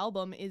mean, this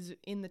album is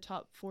in the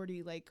top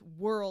 40 like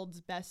world's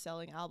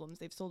best-selling albums.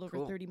 They've sold over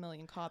Cool. 30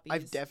 million copies.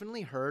 I've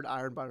definitely heard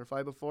Iron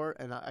Butterfly before,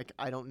 and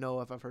I don't know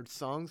if I've heard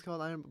songs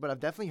called Iron, but I've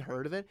definitely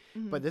heard of it.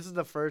 Mm-hmm. But this is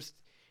the first,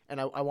 and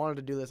I wanted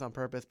to do this on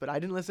purpose, but I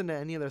didn't listen to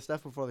any of their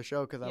stuff before the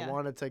show because I Yeah.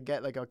 wanted to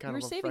get like a kind were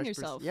of a saving fresh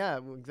yourself. yeah,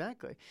 well,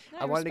 exactly.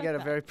 Yeah, I wanted to get a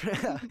respect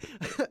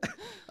very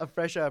a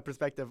fresh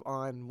perspective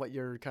on what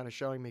you're kind of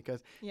showing me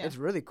because Yeah. it's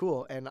really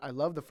cool, and I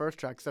love the first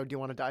track. So do you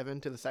want to dive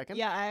into the second?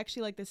 Yeah, I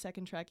actually like the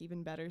second track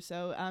even better.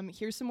 So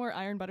here's some more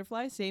Iron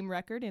Butterfly, same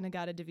record,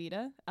 Inagata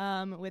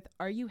Davida, with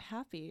Are You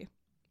Happy?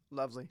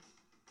 Lovely.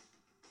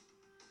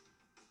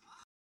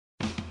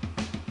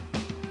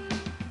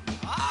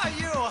 Are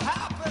you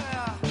happy?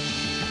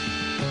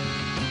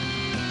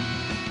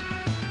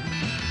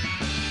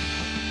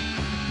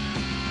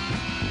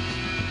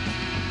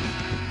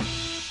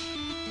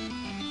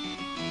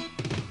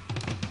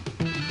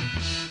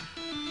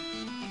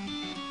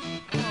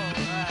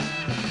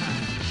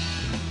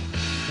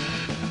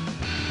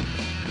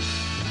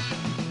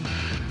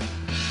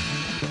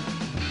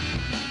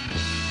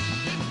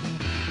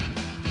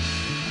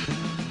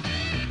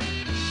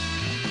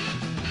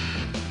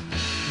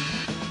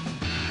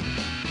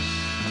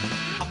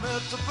 I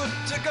met a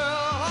pretty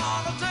girl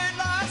on a date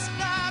last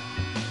night,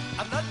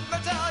 and let me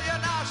tell you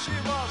now she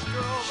was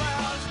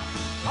grooving.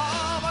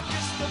 Oh, I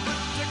kissed the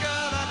pretty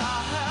girl and I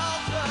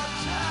held her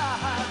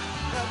tight.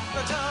 Let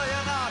me tell you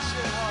now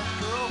she was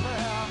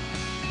grooving.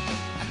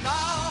 And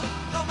now,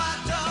 no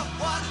matter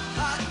what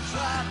I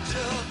try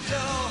to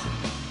do,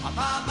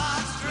 my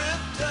mind's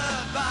drifting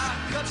back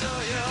to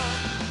you.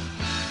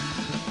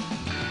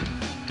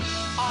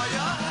 Are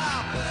you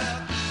happy?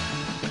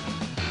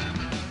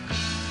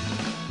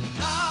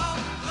 Now,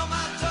 no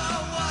matter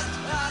what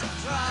I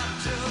try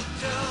to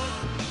do,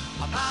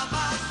 my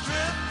mind's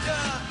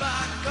drifting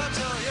back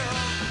to you.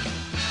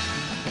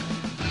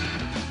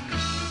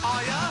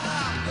 Are you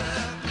happy?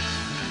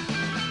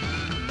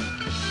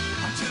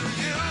 To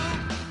you?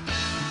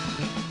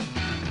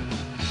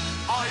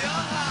 Are you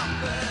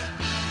happy?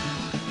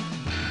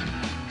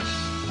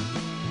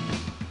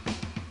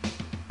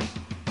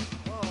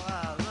 Oh,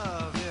 I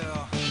love you.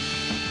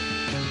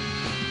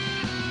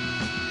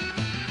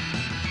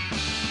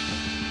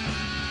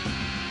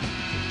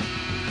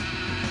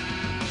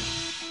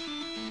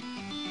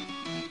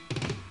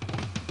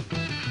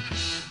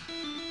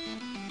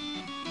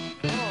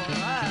 All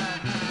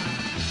right.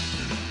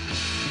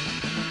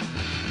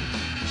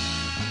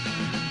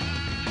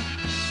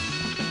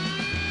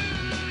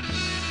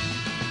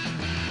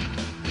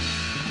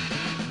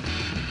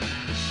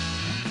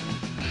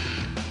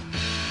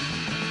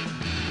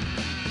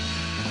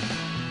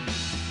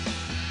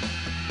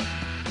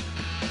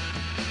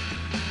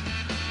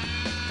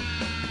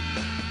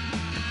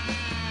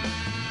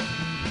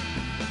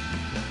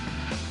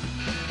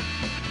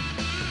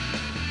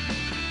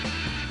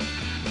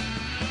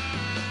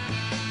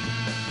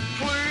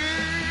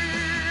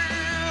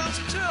 Please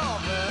tell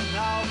me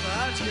now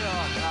that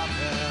you're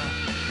happy.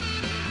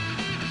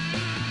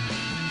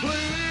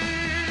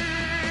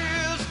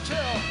 Please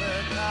tell me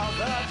now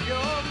that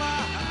you're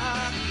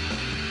mine.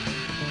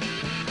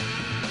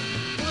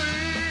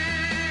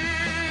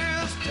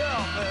 Please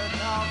tell me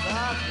now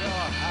that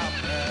you're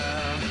happy.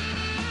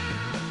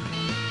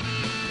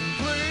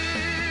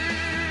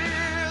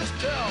 Please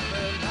tell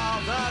me now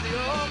that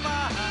you're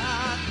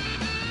mine.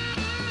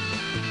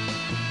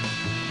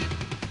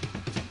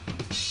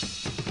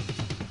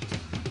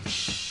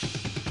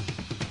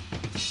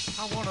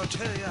 I wanna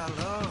tell you I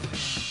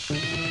love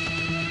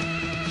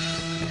you.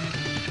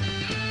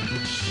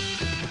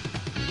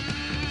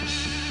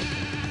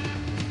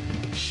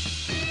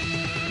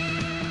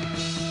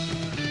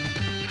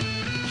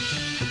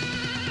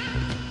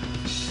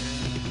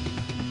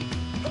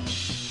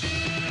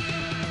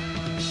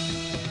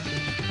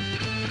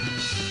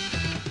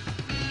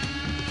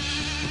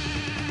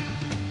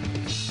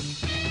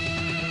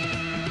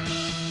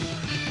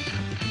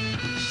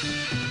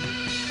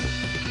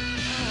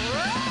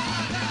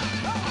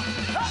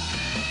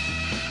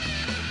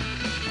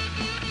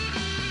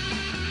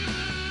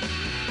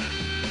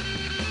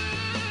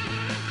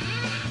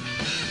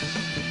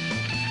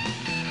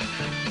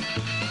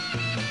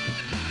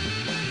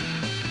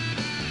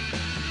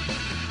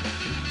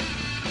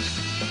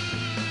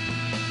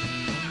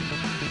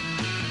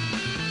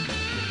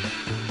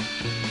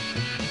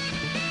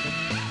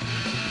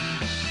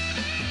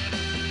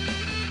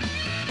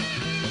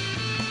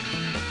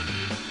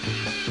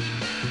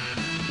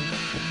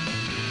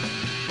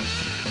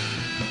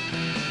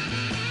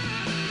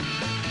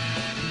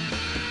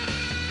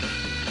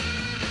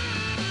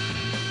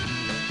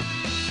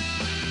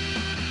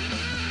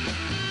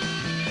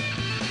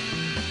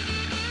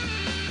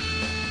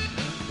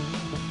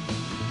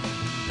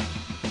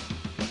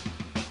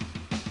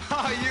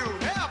 Are you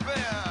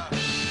happy?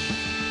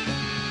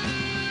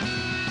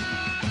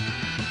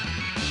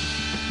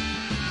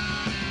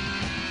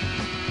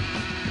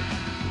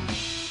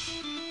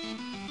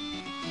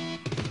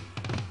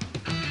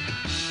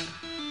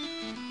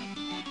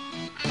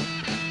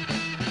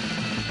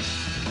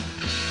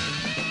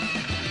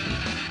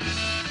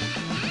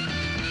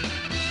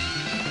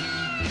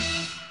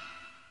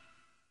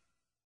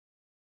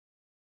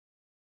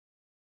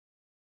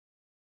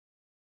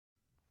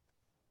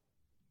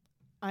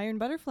 Iron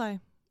Butterfly,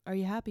 are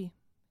you happy?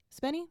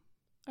 Spenny,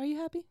 are you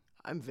happy?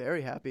 I'm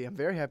very happy. I'm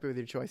very happy with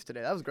your choice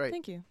today. That was great.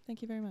 Thank you.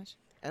 Thank you very much.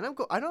 And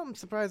I'm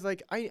surprised.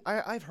 Like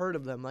I've heard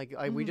of them. Like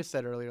we just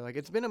said earlier. Like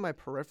it's been in my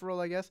peripheral,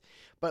 I guess.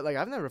 But like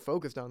I've never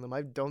focused on them.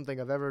 I don't think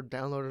I've ever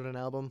downloaded an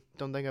album.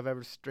 Don't think I've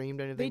ever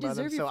streamed anything by them.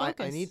 deserve your So I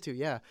focus. need to.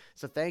 Yeah.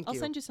 So thank I'll you.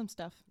 send you some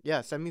stuff.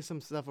 Yeah. Send me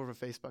some stuff over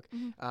Facebook.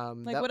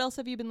 Like, that- what else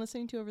have you been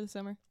listening to over the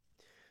summer?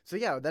 So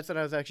yeah, that's what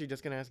I was actually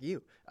just gonna ask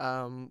you.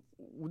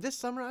 This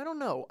summer, I don't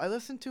know. I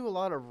listened to a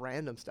lot of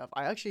random stuff.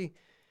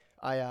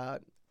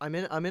 I'm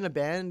in a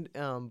band,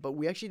 but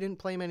we actually didn't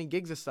play many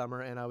gigs this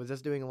summer, and I was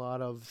just doing a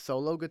lot of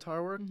solo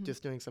guitar work,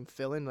 just doing some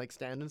fill-in, like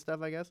stand-in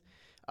stuff, I guess.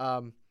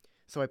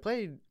 So I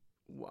played.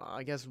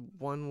 I guess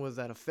one was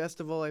at a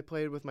festival I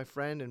played with my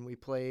friend, and we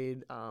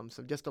played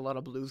just a lot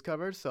of blues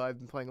covers. So I've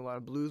been playing a lot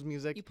of blues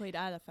music. You played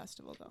at a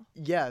festival, though.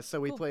 Yeah, so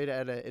we Cool. played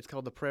at it's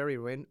called the Prairie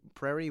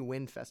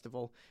Wind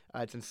Festival.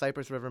 It's in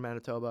Cypress River,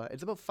 Manitoba.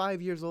 It's about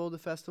 5 years old. The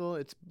festival.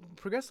 It's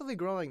progressively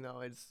growing though.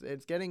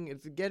 It's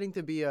getting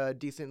to be a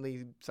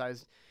decently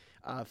sized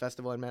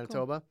festival in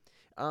Manitoba.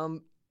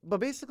 But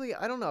basically,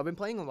 I don't know. I've been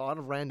playing a lot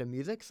of random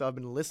music, so I've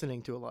been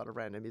listening to a lot of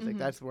random music.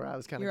 That's where I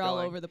was kind of You're going. all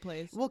over the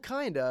place. Well,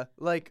 kinda.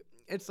 Like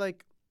it's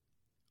like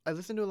I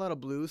listen to a lot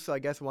of blues, so I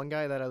guess one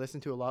guy that I listen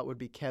to a lot would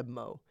be Keb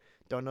Mo.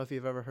 Don't know if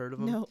you've ever heard of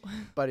him. No.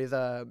 But he's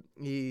a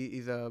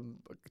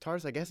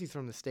guitarist. I guess he's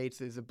from the States.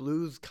 He's a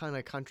blues kind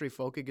of country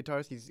folky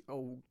guitarist. He's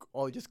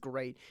just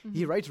great.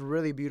 He writes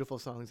really beautiful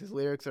songs. His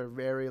lyrics are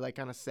very like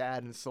kind of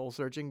sad and soul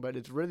searching, but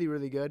it's really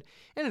really good.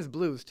 And it's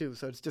blues too,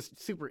 so it's just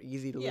super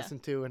easy to Yeah. listen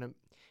to, and it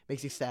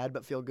makes you sad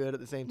but feel good at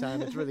the same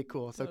time. It's really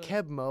cool. So Totally.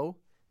 Keb Mo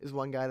is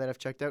one guy that I've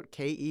checked out.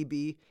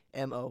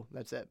 KEBMO.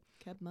 That's it.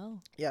 Keb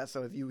Mo. Yeah,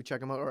 so if you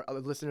check him out, or other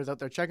listeners out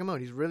there, check him out.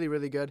 He's really,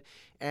 really good.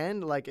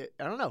 And like,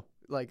 I don't know,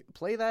 like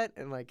play that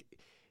and like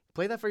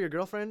play that for your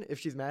girlfriend if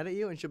she's mad at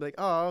you, and she'll be like,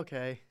 "Oh,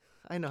 okay,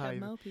 I know how Keb you."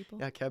 Mo, people.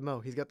 Yeah, Keb Mo.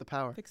 He's got the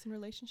power. Fixing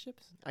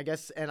relationships. I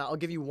guess, and I'll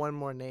give you one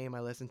more name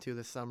I listened to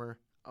this summer.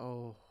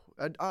 Oh,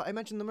 I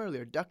mentioned them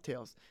earlier.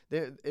 DuckTales.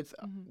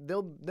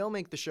 They'll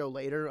make the show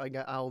later.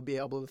 I'll be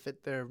able to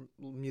fit their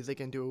music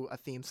into a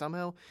theme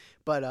somehow,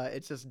 but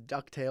it's just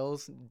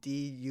DuckTales.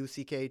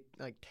 DUCK,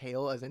 like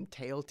tail as in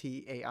tail,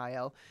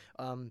 TAIL.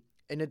 And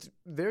it's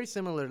very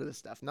similar to this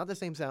stuff. Not the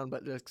same sound,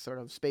 but just sort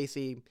of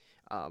spacey,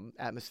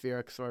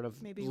 atmospheric, sort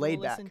of Maybe laid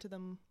we'll back. listen to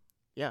them.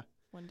 Yeah.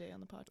 One day on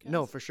the podcast.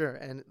 No, for sure.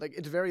 And like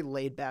it's very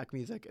laid back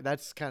music.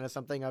 That's kind of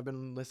something I've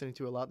been listening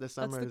to a lot this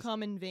summer. That's the is-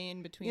 common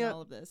vein between Yeah.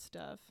 all of this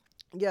stuff.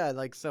 Yeah,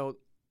 like so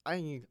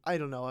I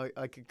don't know,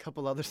 like a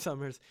couple other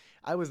summers,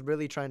 I was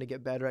really trying to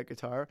get better at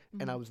guitar,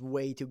 and I was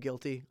way too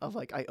guilty of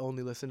like I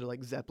only listened to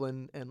like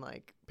Zeppelin and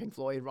like Pink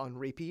Floyd on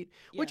repeat,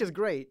 which Yeah. is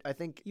great. I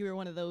think You were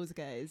one of those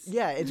guys.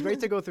 yeah, it's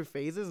great to go through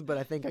phases, but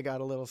I think I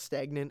got a little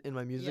stagnant in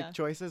my music Yeah.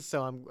 choices.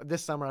 So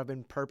this summer I've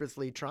been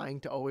purposely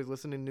trying to always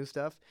listen to new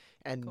stuff,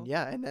 and Cool.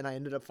 yeah, and then I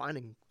ended up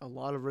finding a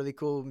lot of really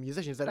cool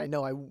musicians that I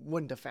know I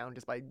wouldn't have found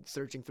just by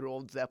searching through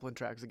old Zeppelin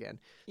tracks again.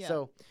 Yeah.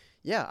 So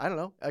yeah, I don't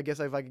know. I guess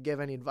if I could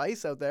give any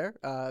advice out there,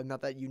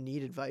 not that you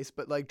need advice,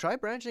 but like try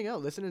branching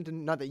out, listening to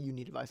not that you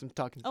need advice. I'm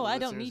talking. To Oh, the I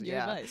don't listeners, need your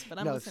yeah. advice, but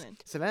I'm No, listening.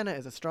 Savannah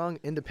is a strong,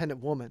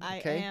 independent woman. I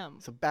Okay? am.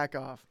 So back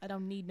off. I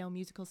don't need no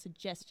musical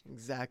suggestions.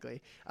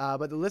 Exactly.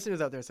 But the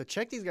listeners out there, so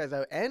check these guys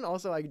out. And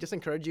also, I just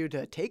encourage you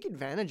to take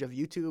advantage of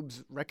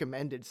YouTube's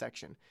recommended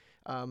section.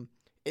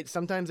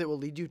 Sometimes it will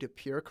lead you to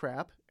pure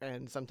crap,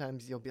 and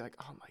sometimes you'll be like,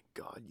 "Oh my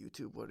God,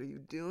 YouTube, what are you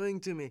doing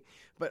to me?"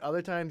 But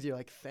other times you're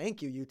like,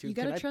 "Thank you, YouTube." You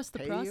Can gotta I trust the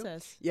pay you?"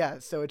 process. Yeah,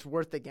 so it's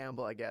worth the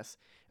gamble, I guess.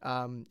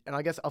 And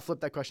I guess I'll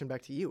flip that question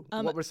back to you.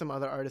 What were some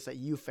other artists that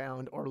you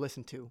found or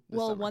listened to this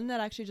Well, summer? one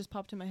that actually just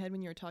popped in my head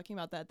when you were talking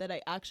about that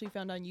I actually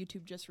found on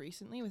YouTube just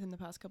recently within the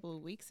past couple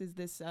of weeks is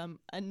this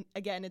and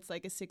again it's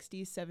like a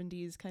 60s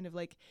 70s kind of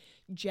like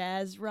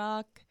jazz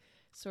rock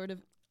sort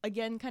of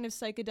again kind of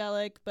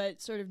psychedelic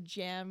but sort of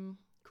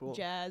Cool.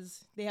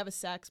 jazz. They have a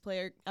sax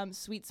player,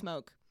 Sweet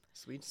Smoke.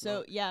 Sweet So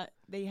Smoke. yeah,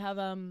 they have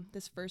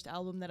this first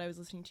album that I was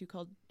listening to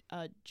called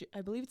I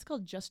believe it's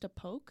called Just a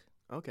Poke.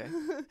 Okay.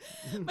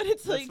 But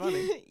it's That's like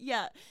funny.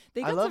 yeah,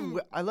 they I got love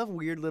some I love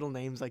weird little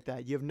names like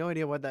that. You have no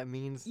idea what that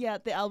means. yeah,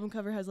 the album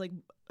cover has like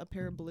a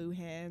pair of blue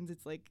hands.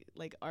 It's like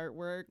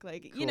artwork,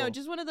 like you know, Cool.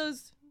 just one of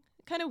those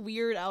kind of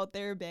weird out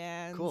there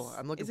bands. Cool.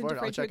 I'm looking Isn't forward.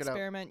 I'll afraid to check it out.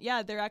 experiment.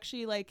 Yeah, they're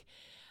actually like,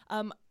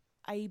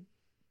 I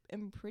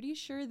am pretty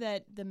sure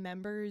that the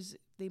members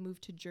they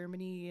moved to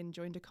Germany and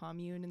joined a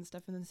commune and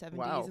stuff in the 70s.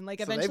 Wow. And like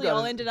So they've eventually got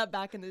all a- ended up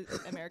back in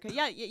America.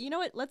 Yeah, you know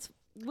what?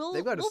 We'll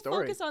They've got a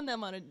story. focus on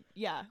them we'll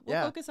Yeah.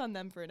 focus on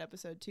them for an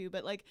episode too.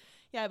 But like,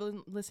 yeah, I've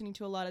been listening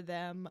to a lot of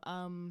them.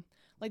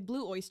 Like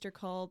Blue Oyster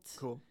Cult.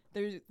 Cool.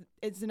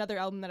 It's another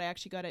album that I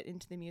actually got at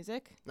Into the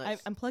Music.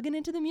 Nice. I'm plugging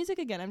into the music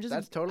again.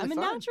 That's totally I'm a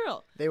fine.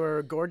 natural. They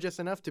were gorgeous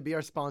enough to be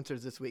our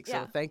sponsors this week, so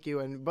Yeah. thank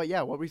you. But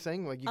yeah, what were you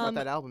saying? Like you got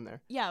that album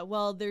there. Yeah,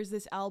 well, there's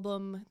this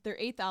album, their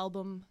 8th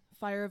album,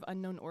 Fire of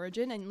Unknown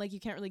Origin, and like you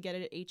can't really get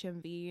it at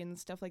HMV and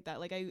stuff like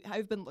that. Like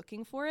I've been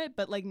looking for it,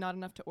 but like not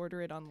enough to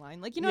order it online.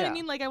 Like you know what I Yeah.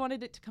 mean? Like I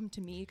wanted it to come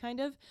to me, kind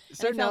of.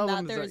 Certain and I found that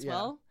albums there are- as yeah.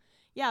 well.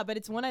 Yeah, but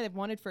it's one I've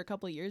wanted for a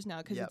couple of years now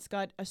because Yep. it's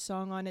got a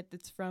song on it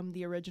that's from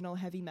the original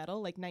Heavy Metal,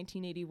 like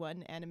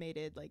 1981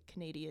 animated, like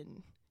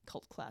Canadian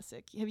cult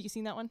classic. Have you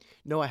seen that one?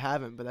 No, I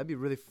haven't, but that'd be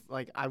really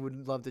I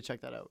would love to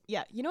check that out.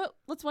 Yeah. You know what?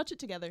 Let's watch it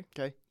together.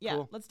 Okay. Yeah,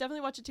 Cool. let's definitely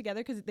watch it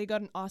together because they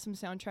got an awesome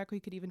soundtrack. We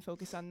could even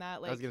focus on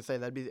that. Like, I was gonna say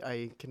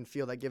I can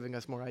feel that giving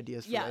us more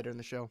ideas for Yeah. later in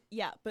the show.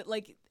 yeah, but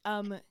like,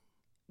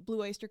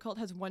 Blue Oyster Cult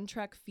has one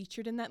track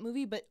featured in that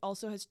movie, but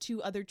also has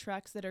 2 other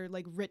tracks that are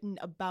like written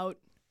about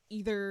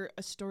either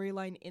a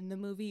storyline in the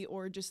movie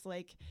or just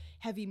like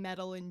heavy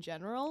metal in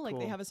general. Like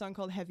they Cool. have a song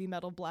called Heavy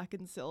Metal Black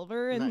and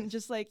Silver, and Nice.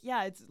 just like,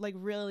 yeah, it's like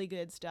really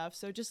good stuff.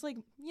 So just like,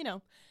 you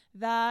know,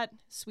 that,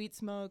 Sweet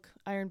Smoke,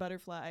 Iron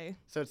Butterfly.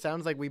 So it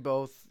sounds like we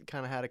both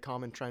kind of had a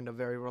common trend of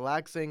very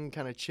relaxing,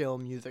 kind of chill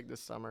music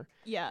this summer.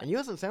 Yeah.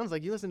 And sounds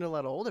like you listen to a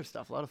lot of older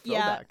stuff, a lot of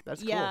Yeah. throwback.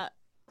 That's Yeah.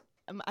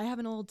 I have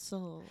an old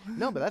soul. cool.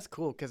 No, but that's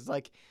cool because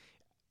like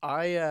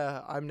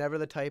I'm never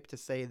the type to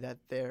say that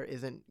there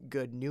isn't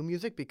good new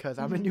music because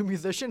I'm a new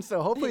musician.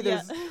 So hopefully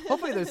Yeah.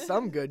 there's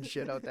some good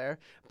shit out there.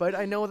 But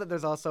I know that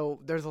there's a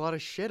lot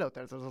of shit out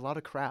there. There's a lot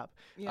of crap.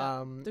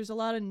 Yeah. There's a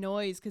lot of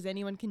noise because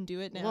anyone can do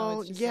it now.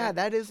 Well, It's just yeah, like-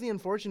 that is the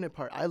unfortunate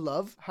part. I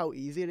love how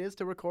easy it is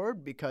to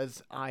record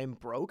because I'm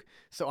broke.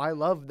 So I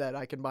love that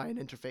I can buy an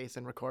interface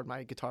and record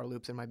my guitar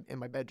loops in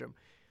my bedroom.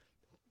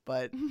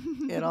 But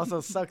it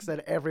also sucks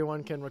that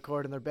everyone can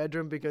record in their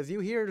bedroom because you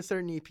hear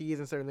certain EPs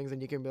and certain things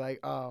and you can be like,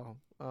 oh,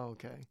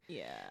 okay.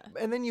 Yeah.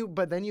 And then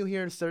you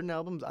hear certain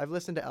albums. I've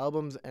listened to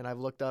albums and I've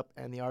looked up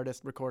and the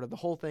artist recorded the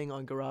whole thing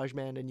on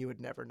GarageBand and you would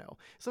never know.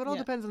 So it all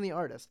Yeah. depends on the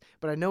artist.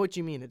 But I know what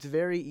you mean. It's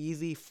very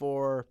easy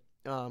for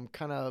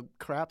kind of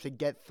crap to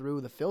get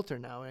through the filter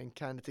now and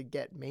kind of to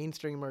get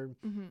mainstream or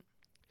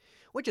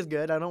which is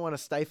good. I don't want to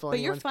stifle But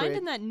you're anyone's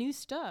finding that new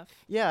stuff.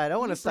 Yeah, I don't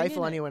want to You're bringing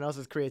stifle it. anyone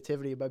else's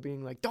creativity by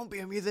being like, don't be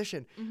a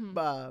musician. Mm-hmm.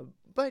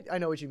 But I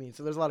know what you mean.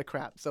 So there's a lot of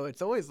crap. So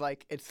it's always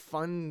like it's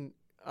fun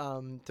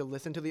to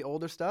listen to the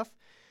older stuff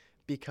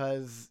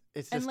because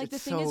it's just And like the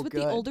it's thing so is with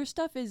good. the older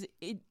stuff is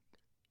it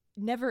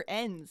never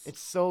ends. It's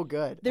so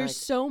good. There's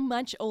so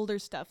much older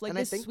stuff. Like and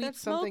I this think Sweet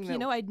that's Smoke, something you that-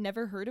 know, I'd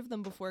never heard of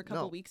them before a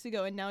couple No. weeks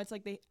ago, and now it's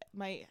like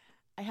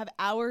I have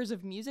hours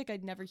of music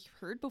I'd never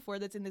heard before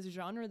that's in this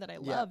genre that I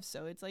Yeah. love.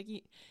 So it's like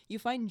you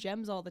find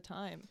gems all the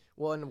time.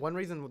 Well, and one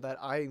reason that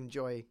I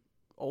enjoy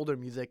older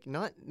music,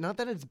 not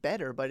that it's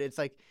better, but it's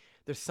like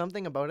there's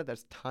something about it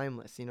that's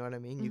timeless. You know what I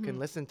mean? You can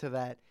listen to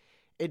that.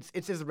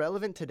 It's as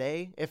relevant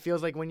today. It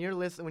feels like when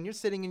you're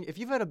sitting in, if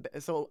you've had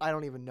so I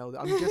don't even know.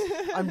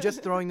 I'm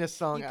just throwing this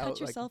song You out. cut like,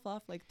 yourself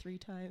off like 3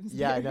 times.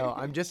 yeah, I know.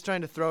 I'm just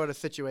trying to throw out a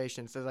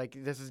situation. So like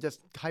this is just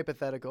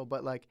hypothetical,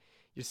 but like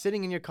you're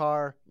sitting in your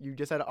car, you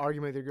just had an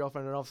argument with your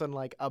girlfriend, and all of a sudden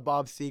like a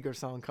Bob Seger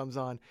song comes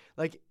on.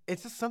 Like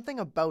it's just something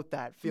about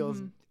that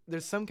feels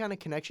there's some kind of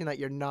connection that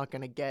you're not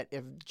gonna get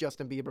if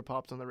Justin Bieber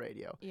pops on the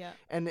radio. Yeah.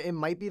 And it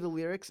might be the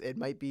lyrics, it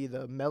might be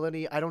the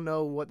melody. I don't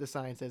know what the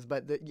science is,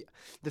 but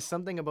there's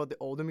something about the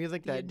older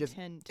music The that just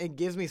intent. it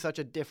gives me such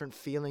a different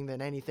feeling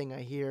than anything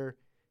I hear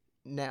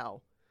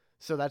now.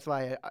 So that's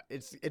why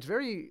it's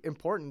very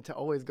important to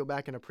always go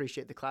back and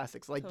appreciate the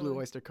classics, like Blue Totally.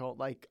 Oyster Cult,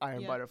 like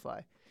Iron Yeah.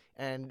 Butterfly,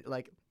 and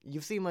like you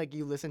seem like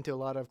you listen to a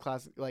lot of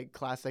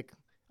classic.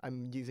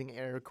 I'm using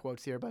air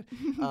quotes here, but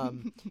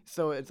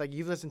so it's like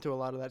you've listened to a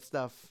lot of that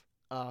stuff,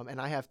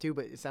 and I have too.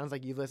 But it sounds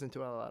like you've listened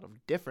to a lot of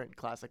different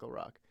classical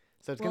rock.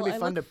 So it's Well, gonna be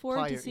fun I look to forward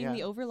apply to your- seeing yeah.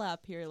 the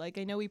overlap here. Like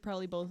I know we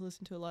probably both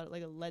listen to a lot of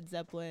like a Led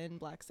Zeppelin,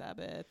 Black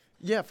Sabbath.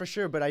 Yeah, for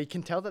sure. But I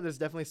can tell that there's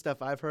definitely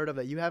stuff I've heard of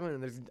that you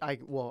haven't, and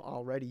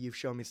already you've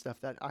shown me stuff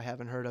that I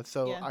haven't heard of.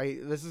 So Yeah.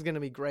 this is gonna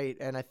be great,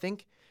 and I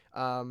think,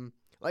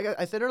 like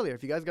I said earlier,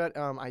 if you guys got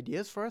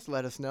ideas for us,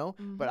 let us know.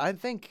 But I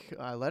think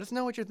let us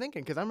know what you're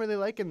thinking because I'm really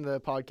liking the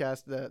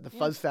podcast, the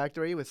Fuzz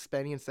Factory with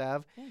Spenny and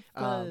Sav.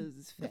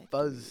 Fuzz The Factory.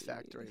 Fuzz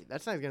Factory.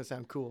 That's not gonna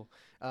sound cool.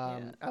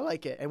 Yeah. I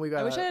like it, and we got.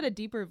 I wish I had a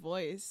deeper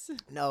voice.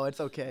 No, it's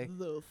okay.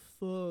 The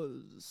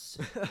Fuzz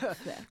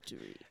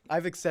Factory.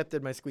 I've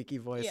accepted my squeaky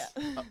voice.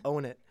 Yeah.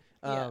 Own it.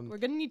 Yeah, we're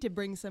gonna need to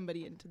bring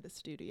somebody into the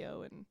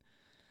studio and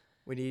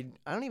We need.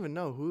 I don't even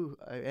know who.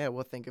 Yeah,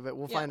 we'll think of it.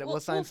 We'll Yeah, find it. we'll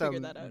We'll sign figure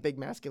some that out. big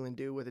masculine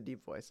dude with a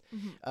deep voice.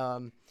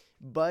 Mm-hmm.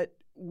 But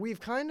we've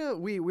kind of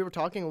we were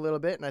talking a little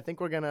bit, and I think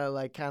we're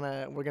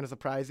gonna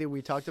surprise you.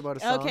 We talked about a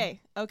song.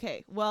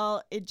 Okay.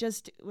 Well, it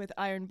just with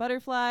Iron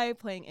Butterfly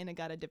playing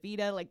Inagata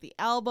Davida, like the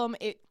album,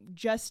 it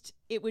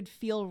would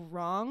feel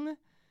wrong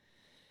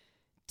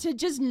to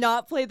just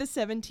not play the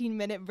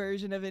 17-minute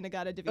version of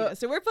Inagata Devita.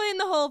 So we're playing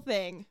the whole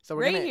thing. So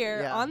we're right gonna-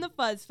 here yeah. on the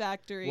Fuzz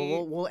Factory.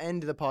 We'll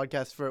end the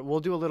podcast we'll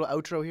do a little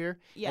outro here,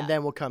 Yeah. and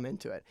then we'll come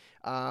into it.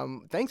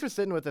 Thanks for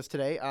sitting with us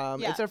today.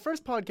 It's our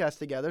first podcast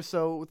together,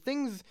 so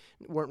things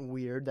weren't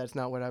weird. That's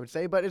not what I would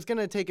say, but it's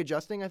gonna take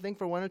adjusting, I think,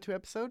 for 1 or 2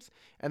 episodes,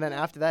 and then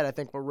after that, I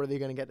think we're really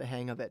gonna get the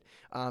hang of it.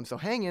 So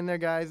hang in there,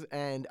 guys,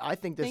 and I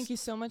think this. Thank you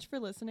so much for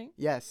listening.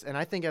 Yes, and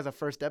I think as a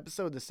first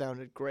episode, this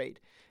sounded great.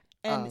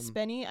 And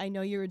Spenny, I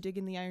know you were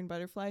digging the Iron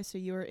Butterfly, so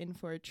you are in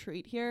for a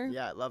treat here.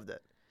 Yeah, I loved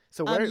it.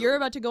 So You're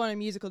about to go on a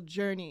musical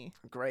journey.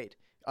 Great.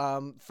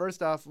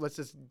 First off, let's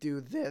just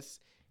do this.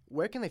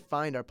 Where can they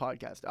find our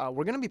podcast?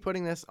 We're going to be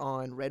putting this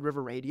on Red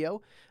River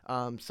Radio.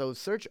 So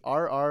search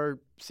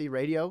RRC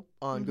Radio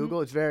on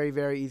Google. It's very,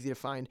 very easy to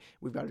find.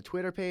 We've got a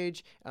Twitter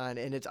page, and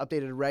it's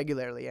updated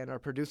regularly. And our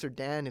producer,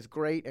 Dan, is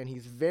great, and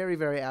he's very,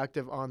 very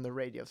active on the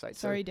radio site.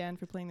 Sorry, Dan,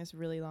 for playing this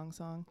really long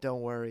song.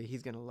 Don't worry,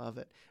 he's gonna love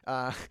it.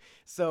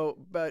 So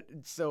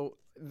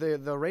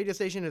the radio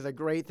station is a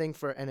great thing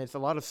and it's a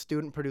lot of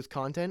student produced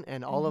content,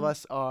 and all of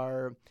us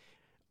are.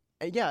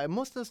 Yeah,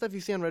 most of the stuff you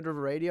see on Red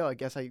River Radio, I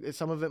guess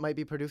some of it might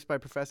be produced by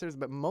professors,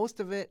 but most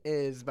of it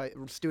is by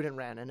student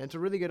ran, and it's a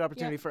really good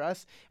opportunity for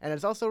us, and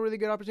it's also a really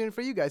good opportunity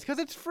for you guys because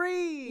it's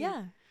free.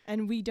 Yeah,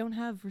 and we don't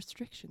have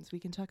restrictions. We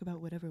can talk about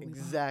whatever we want.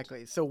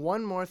 Exactly. So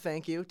one more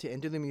thank you to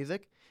Into the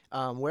Music.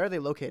 Where are they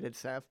located,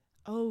 Sav?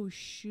 Oh,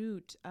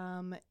 shoot.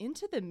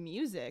 Into the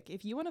Music.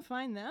 If you want to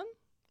find them,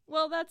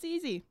 well, that's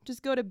easy.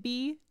 Just go to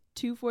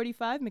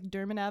B245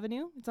 McDermott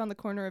Avenue. It's on the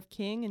corner of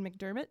King and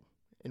McDermott.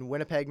 In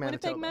Winnipeg,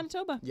 Manitoba.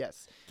 Manitoba.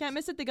 Yes. Can't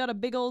miss it. They got a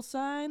big old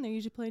sign. They're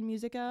usually playing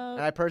music out.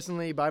 And I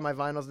personally buy my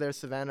vinyls there.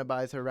 Savannah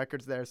buys her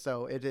records there.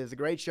 So it is a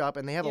great shop.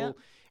 And they have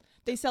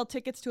They sell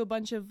tickets to a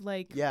bunch of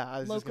I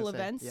was local just gonna say,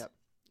 events. Yep.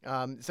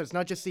 So it's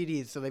not just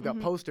CDs. So they've got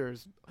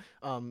posters,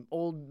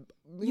 old,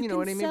 You know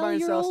what I can mean? sell Buy and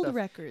your sell old stuff.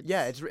 records.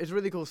 Yeah, it's a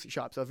really cool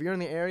shop. So if you're in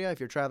the area, if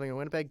you're traveling in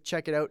Winnipeg,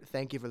 check it out.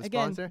 Thank you for the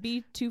Again, sponsor.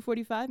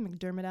 B245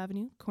 McDermott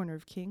Avenue, corner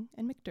of King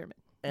and McDermott.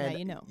 And now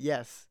you know.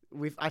 Yes,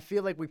 I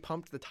feel like we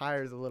pumped the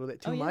tires a little bit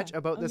too much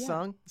about this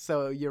song.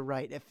 So you're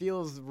right. It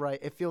feels right.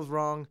 It feels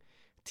wrong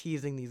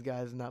teasing these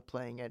guys and not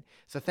playing it.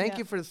 So thank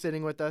you for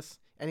sitting with us.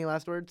 Any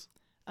last words?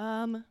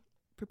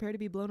 Prepare to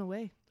be blown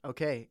away.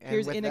 Okay. And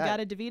Here's with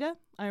Inagata Devita,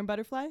 Iron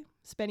Butterfly,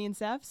 Spenny and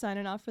Sav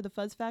signing off for the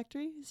Fuzz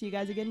Factory. See you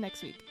guys again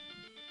next week.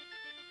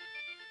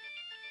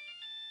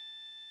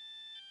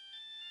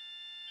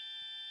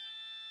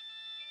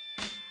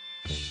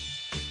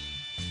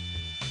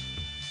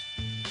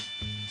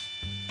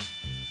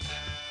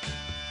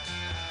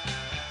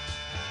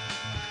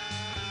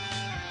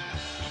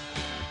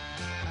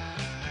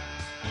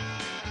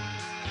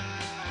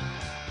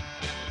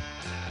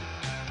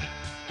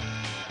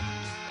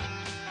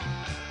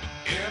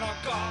 In a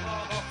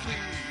garden of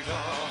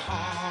Frida,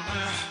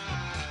 honey,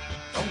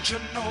 don't you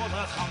know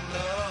that I'm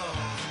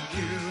loving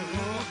you?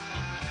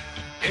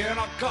 In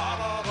a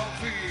garden of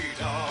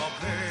Frida,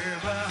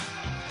 baby,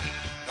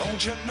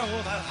 don't you know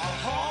that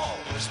I'll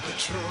always be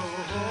true?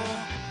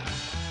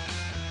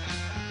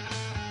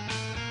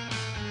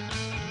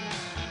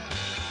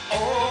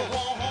 Oh,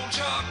 won't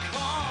you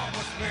come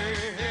with me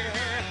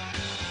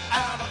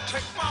and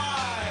take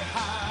my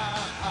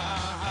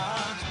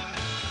hand?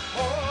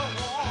 Oh,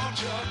 won't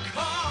you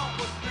come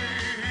with me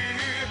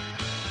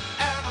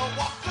and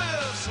walk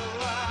this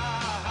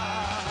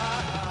line?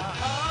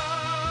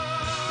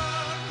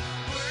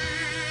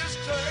 Please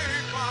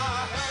take my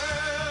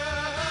hand.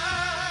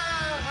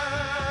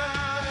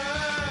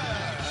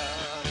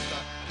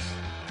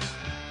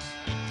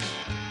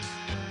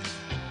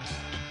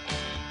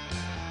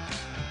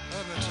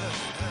 Let me tell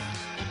you that.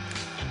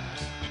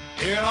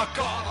 In a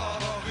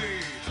garden of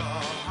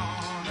Eden,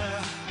 honey,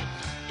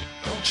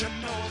 don't you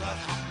know that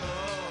I'm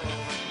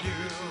loving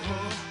you?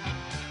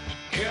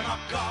 In a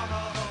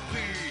garden of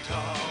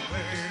Eden,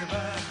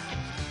 baby,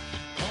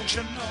 don't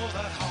you know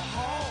that I'll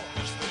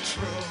always be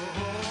true?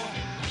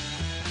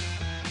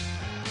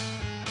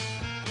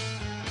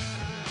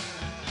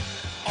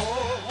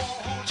 Oh,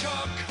 won't you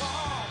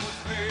come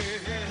with me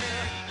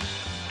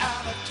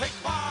and take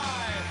my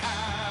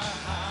hand?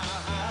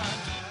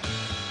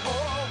 Oh,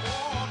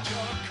 won't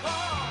you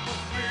come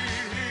with me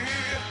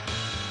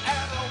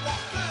and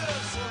walk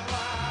this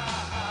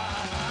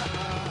line?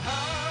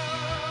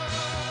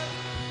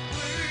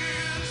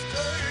 Please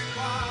take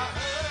my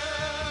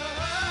hand.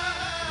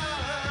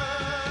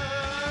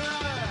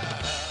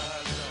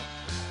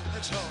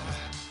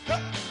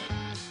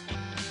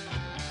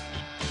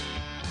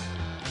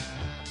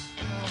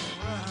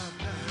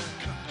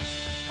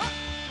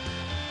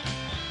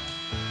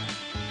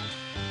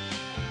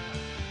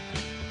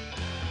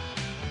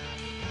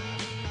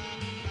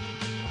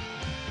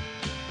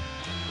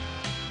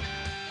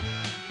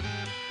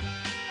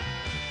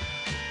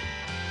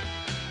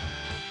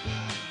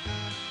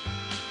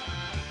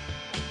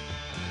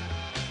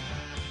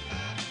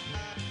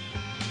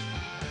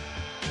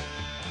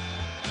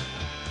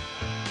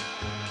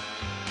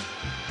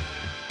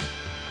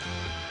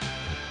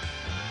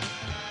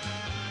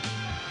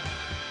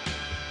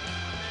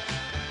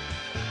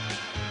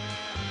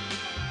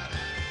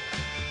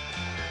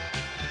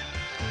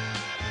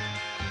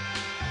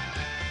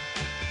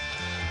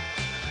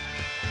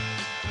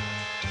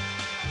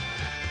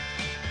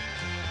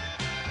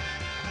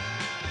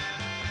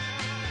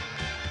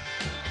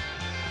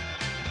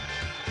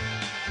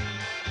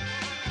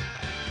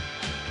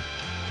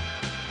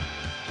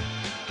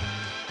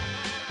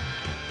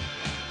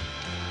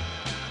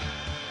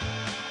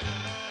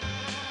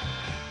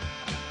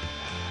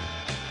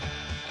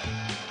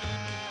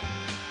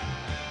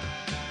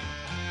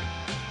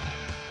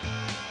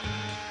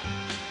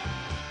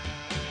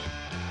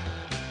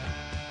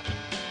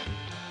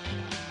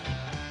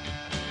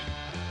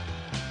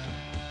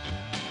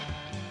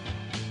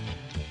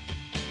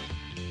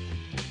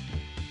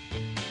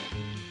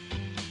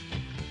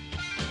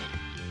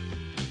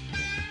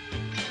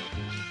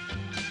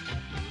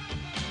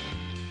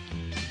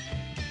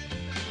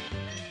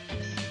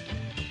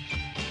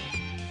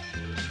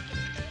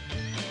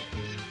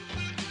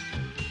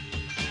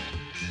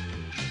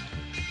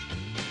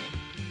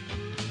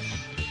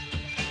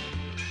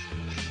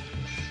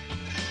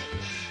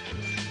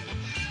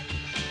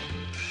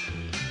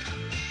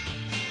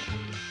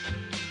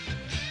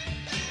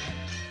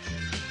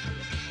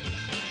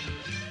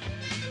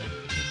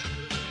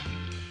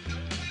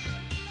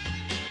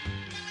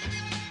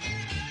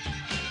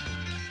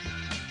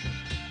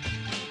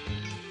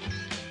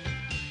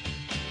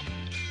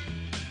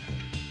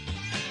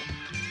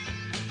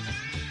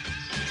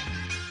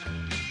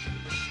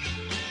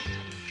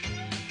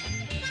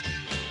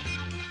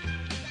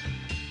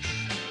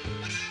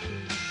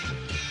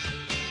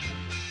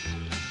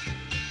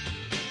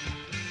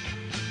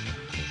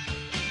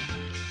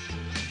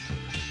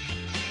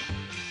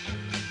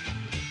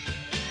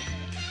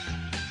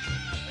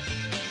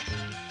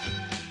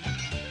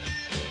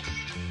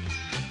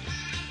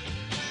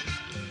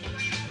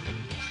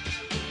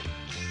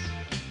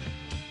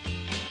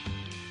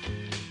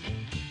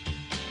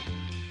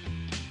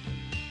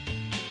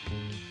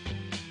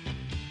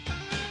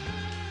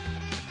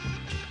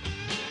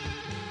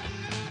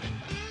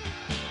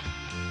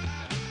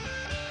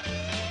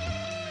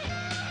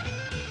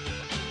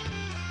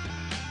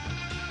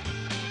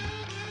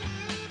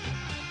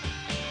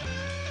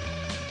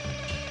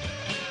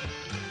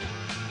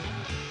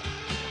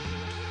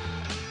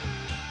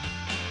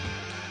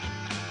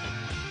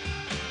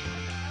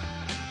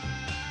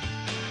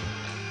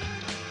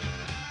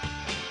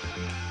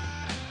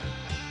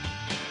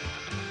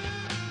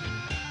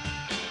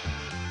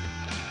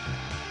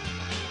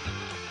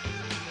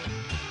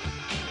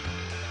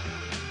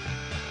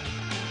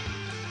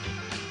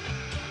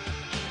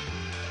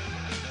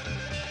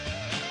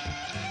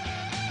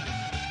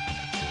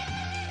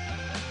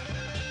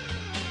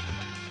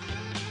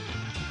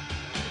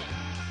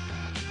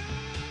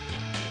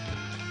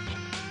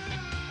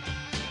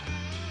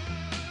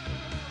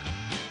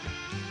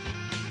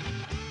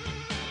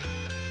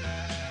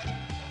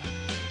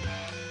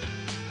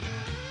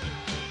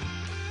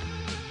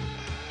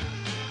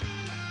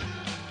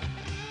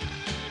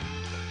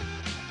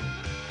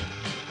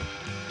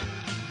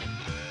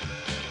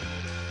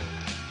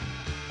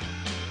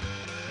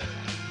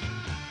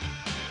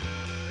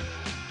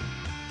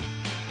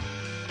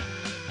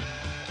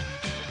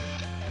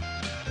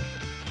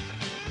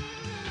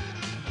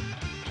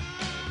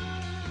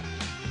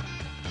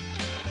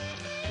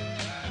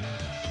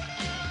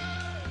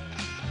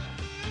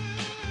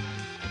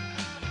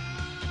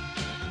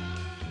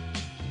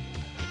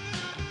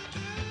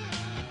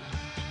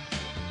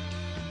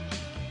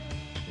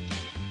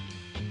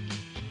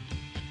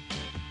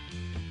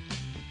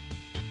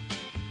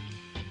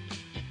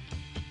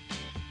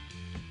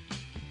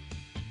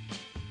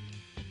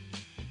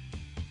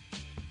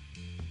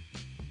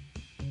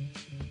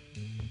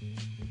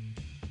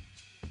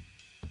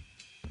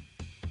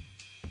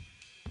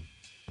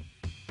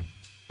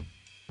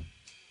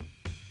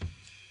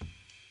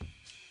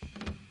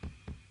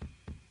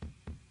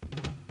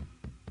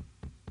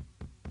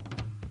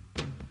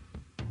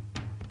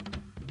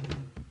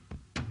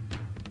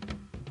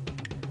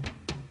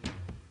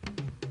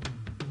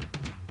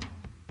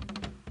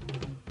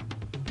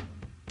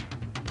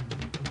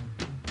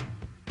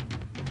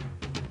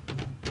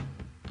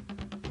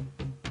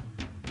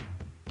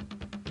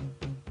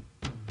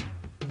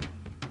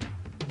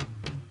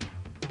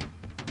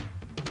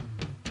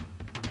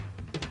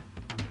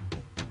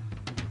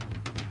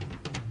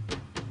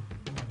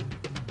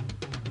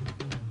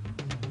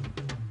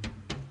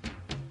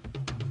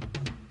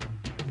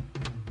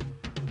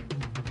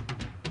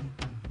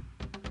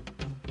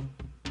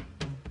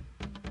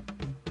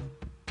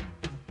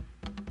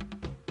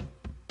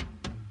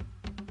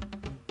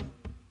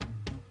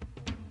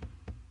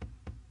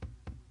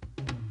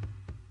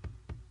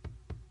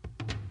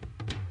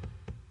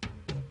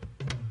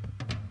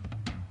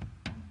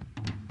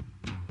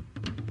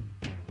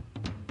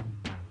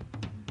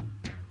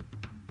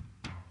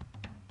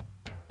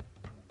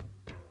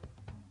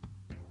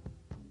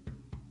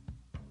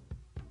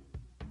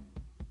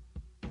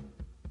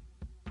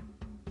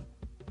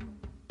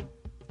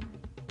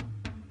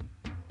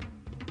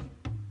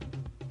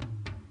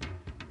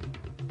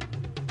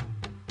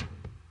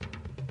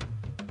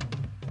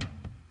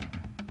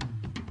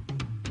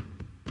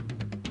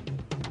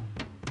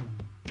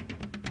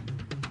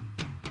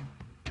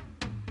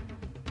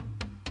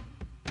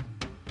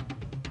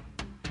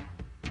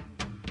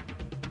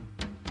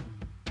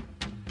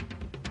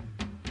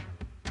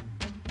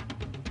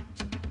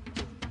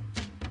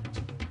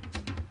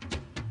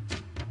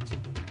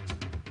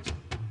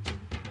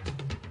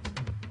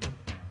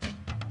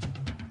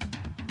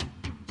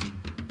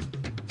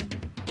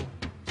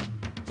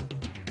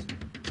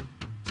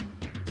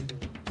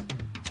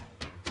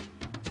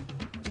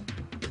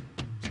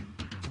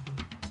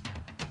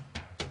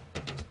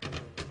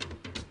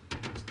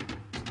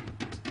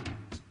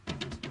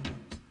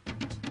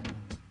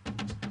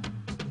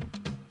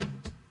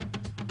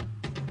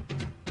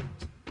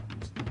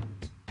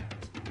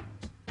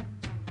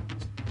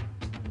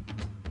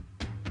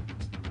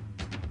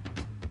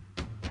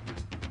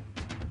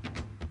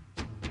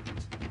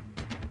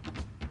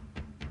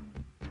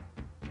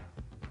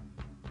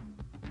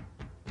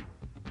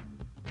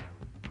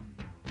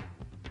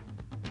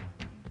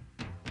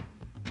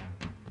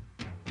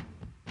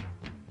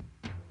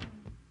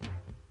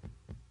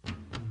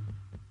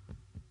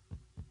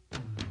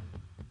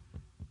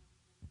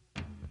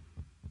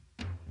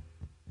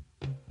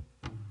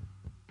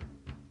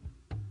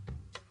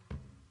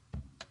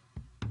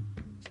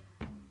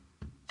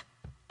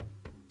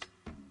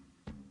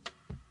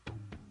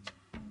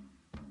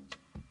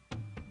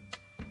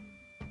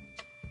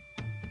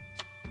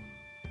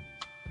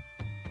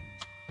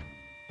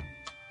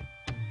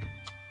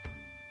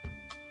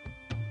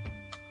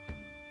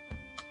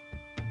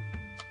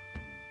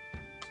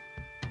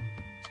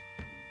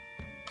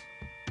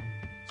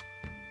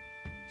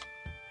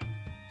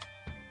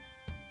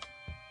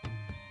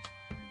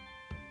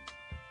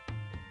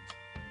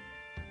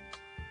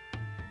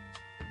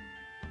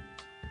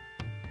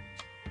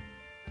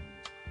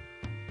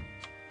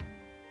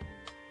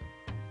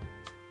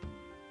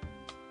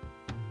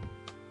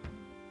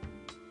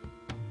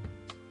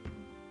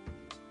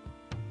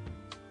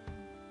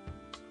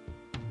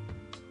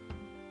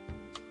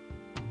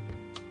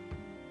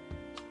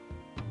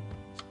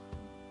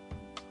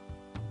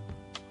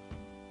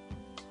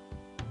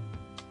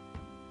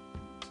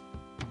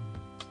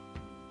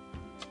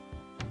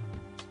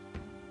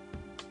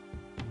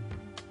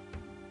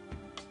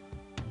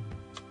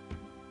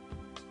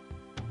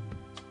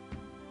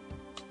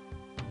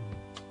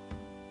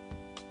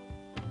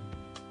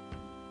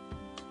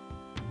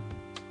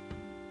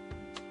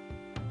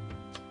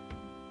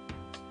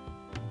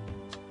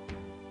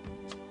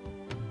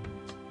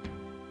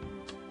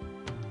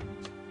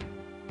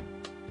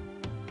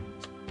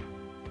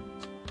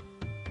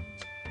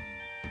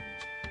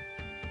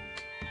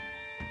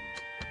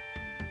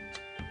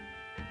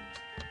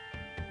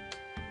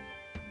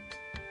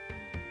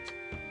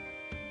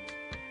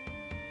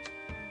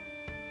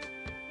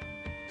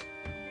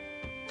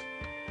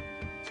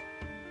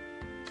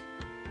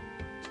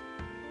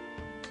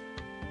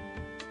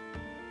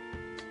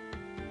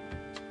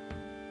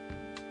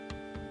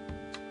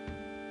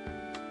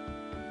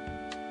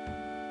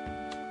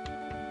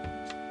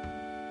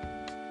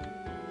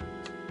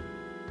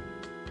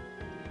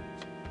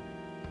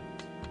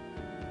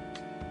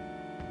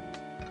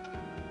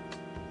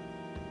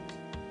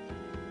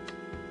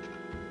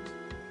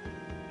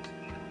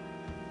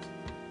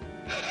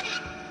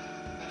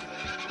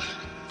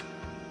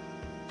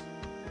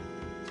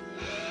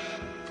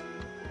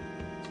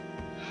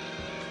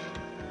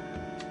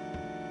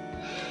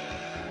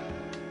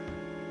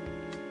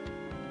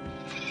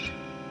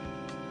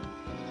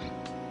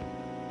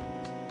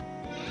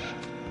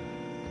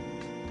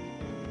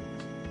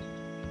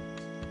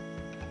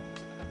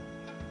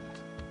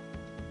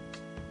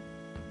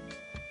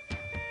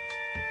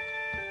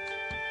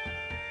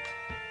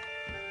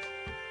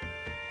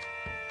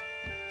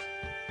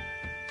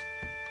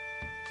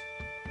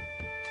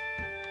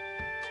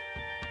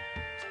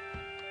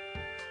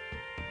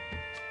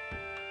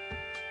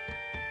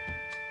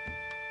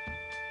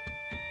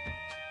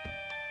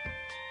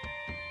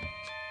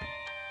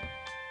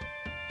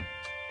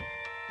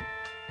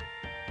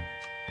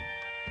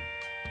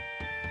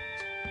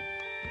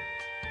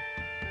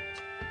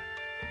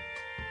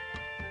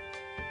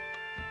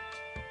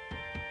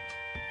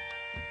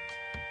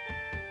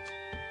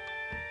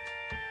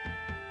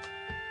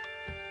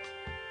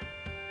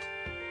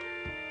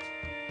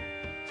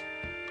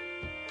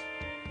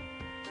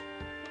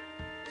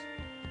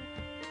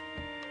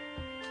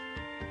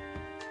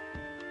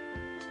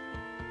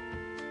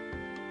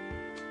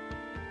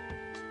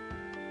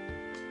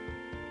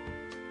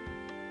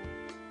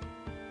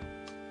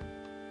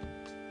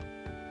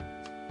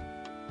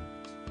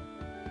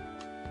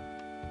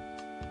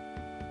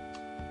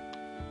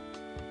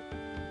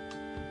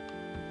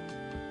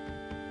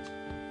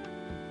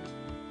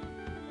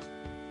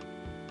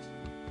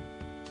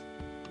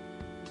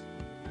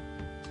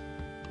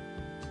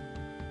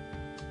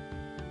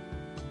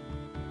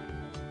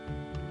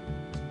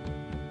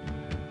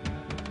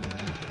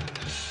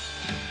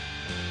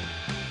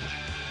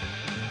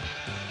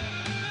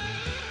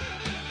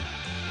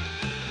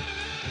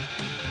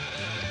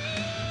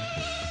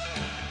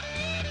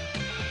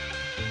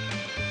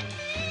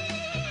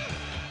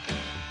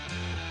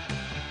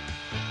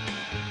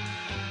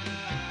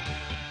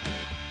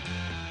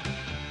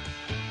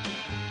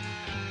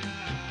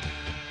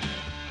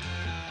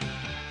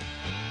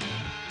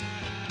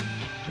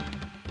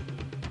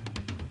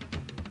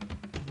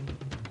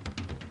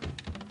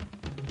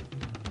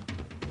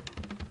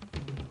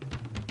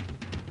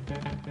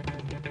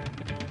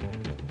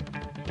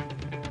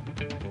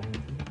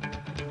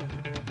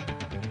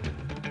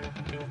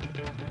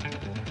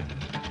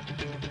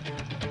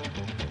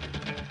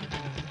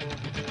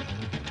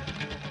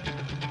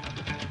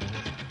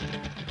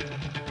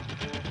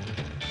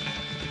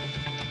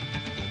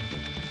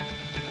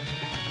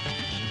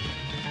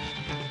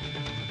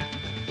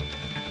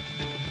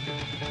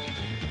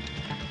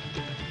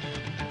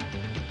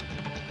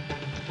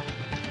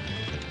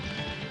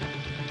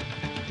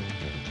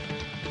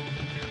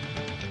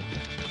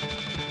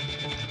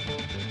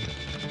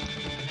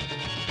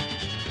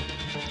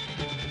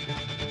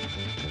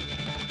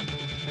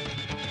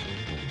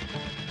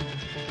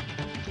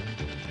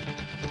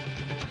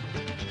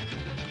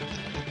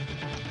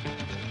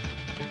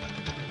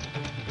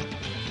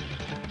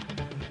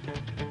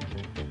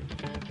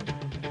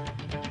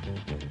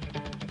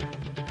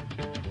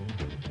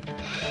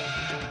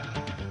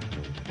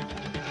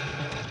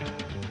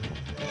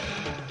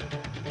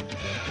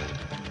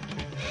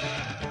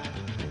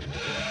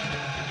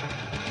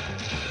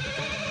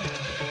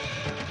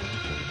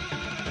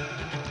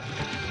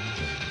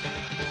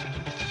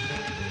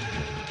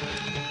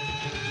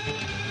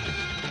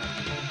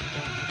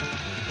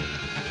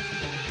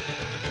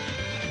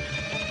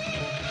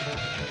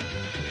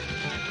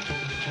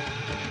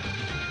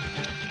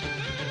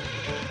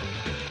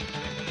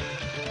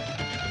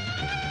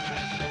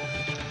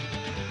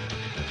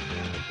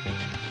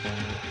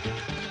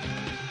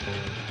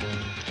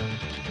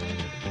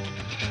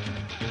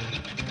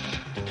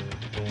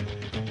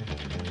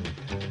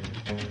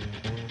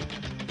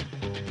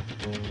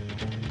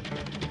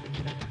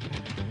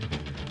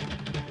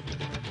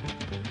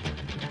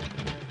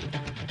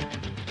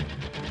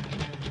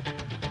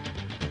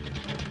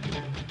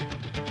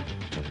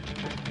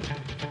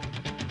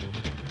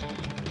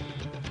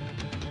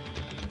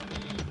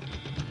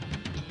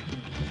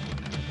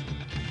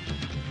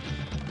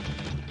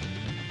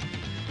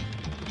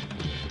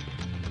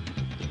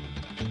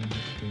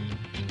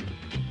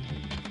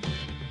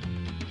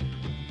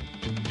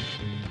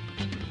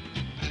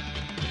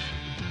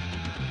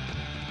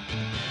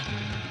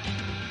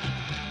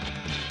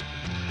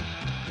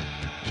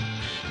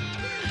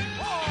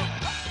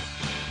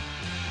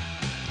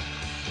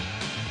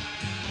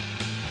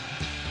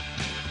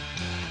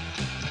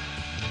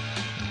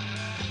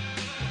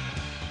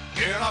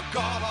 In a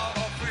garden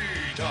of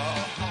freedom,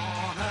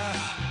 honey,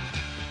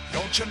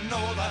 don't you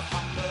know that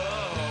I'm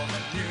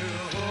loving you?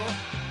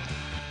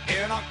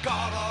 In a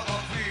garden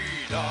of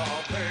freedom,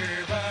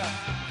 baby,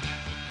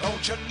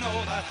 don't you know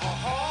that I'll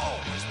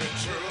always be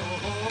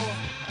true?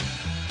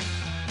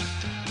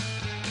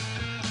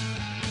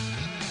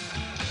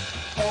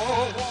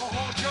 Oh,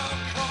 won't you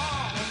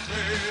come with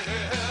me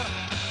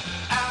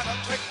and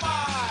take my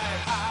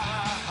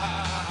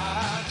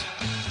hand?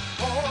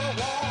 Oh,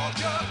 won't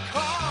you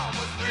come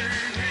with me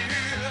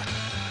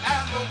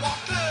and we'll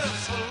walk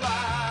this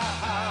line?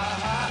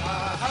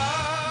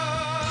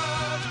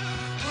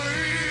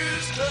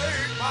 Please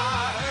take my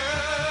hand.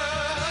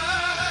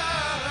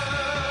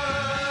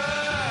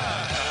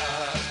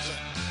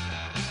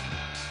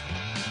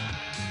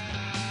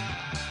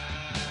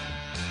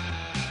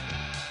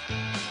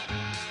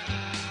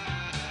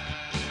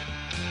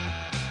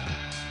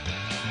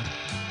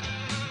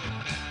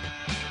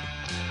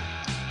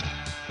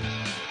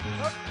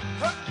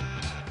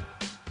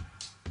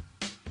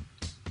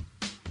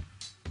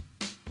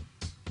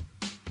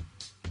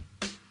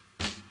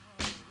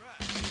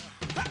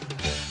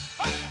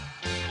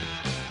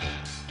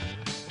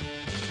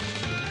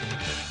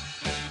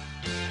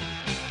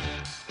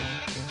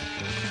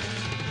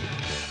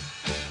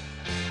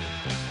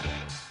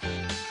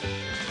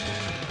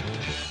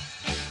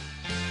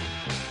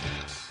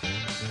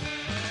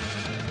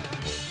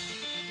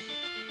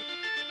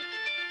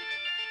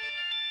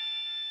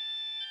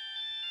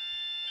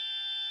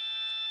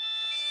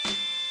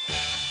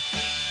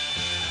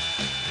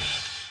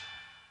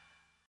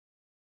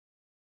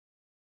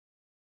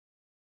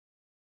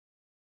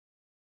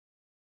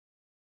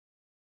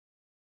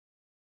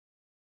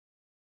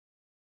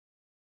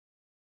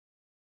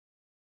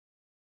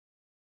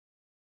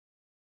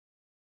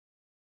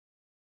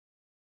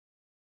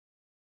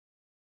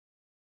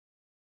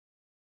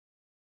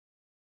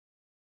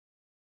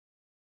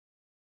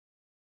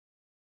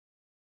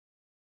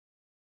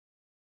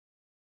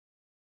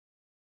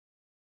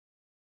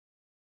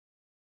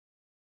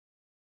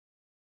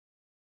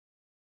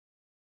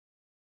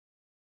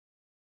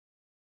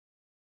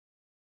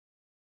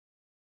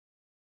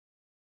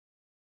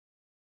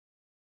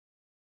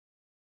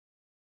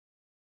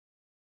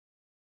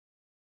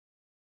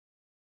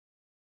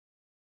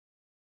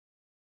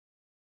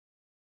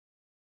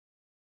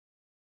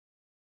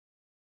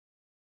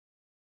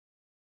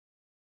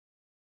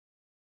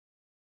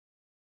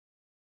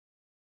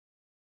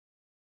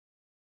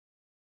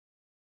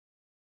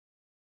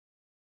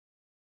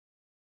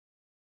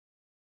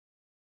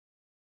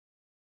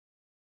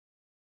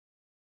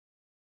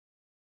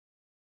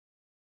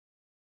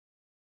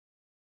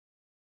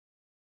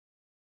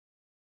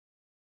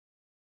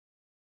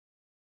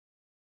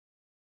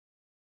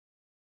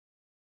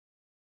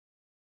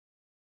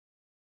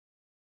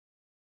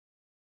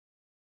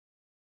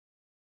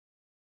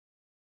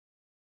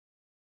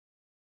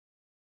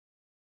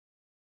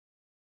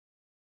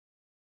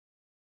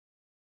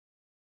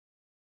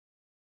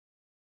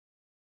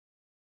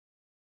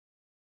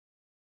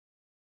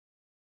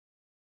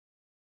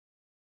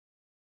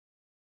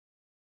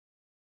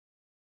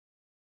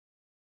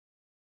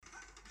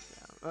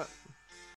 Uh,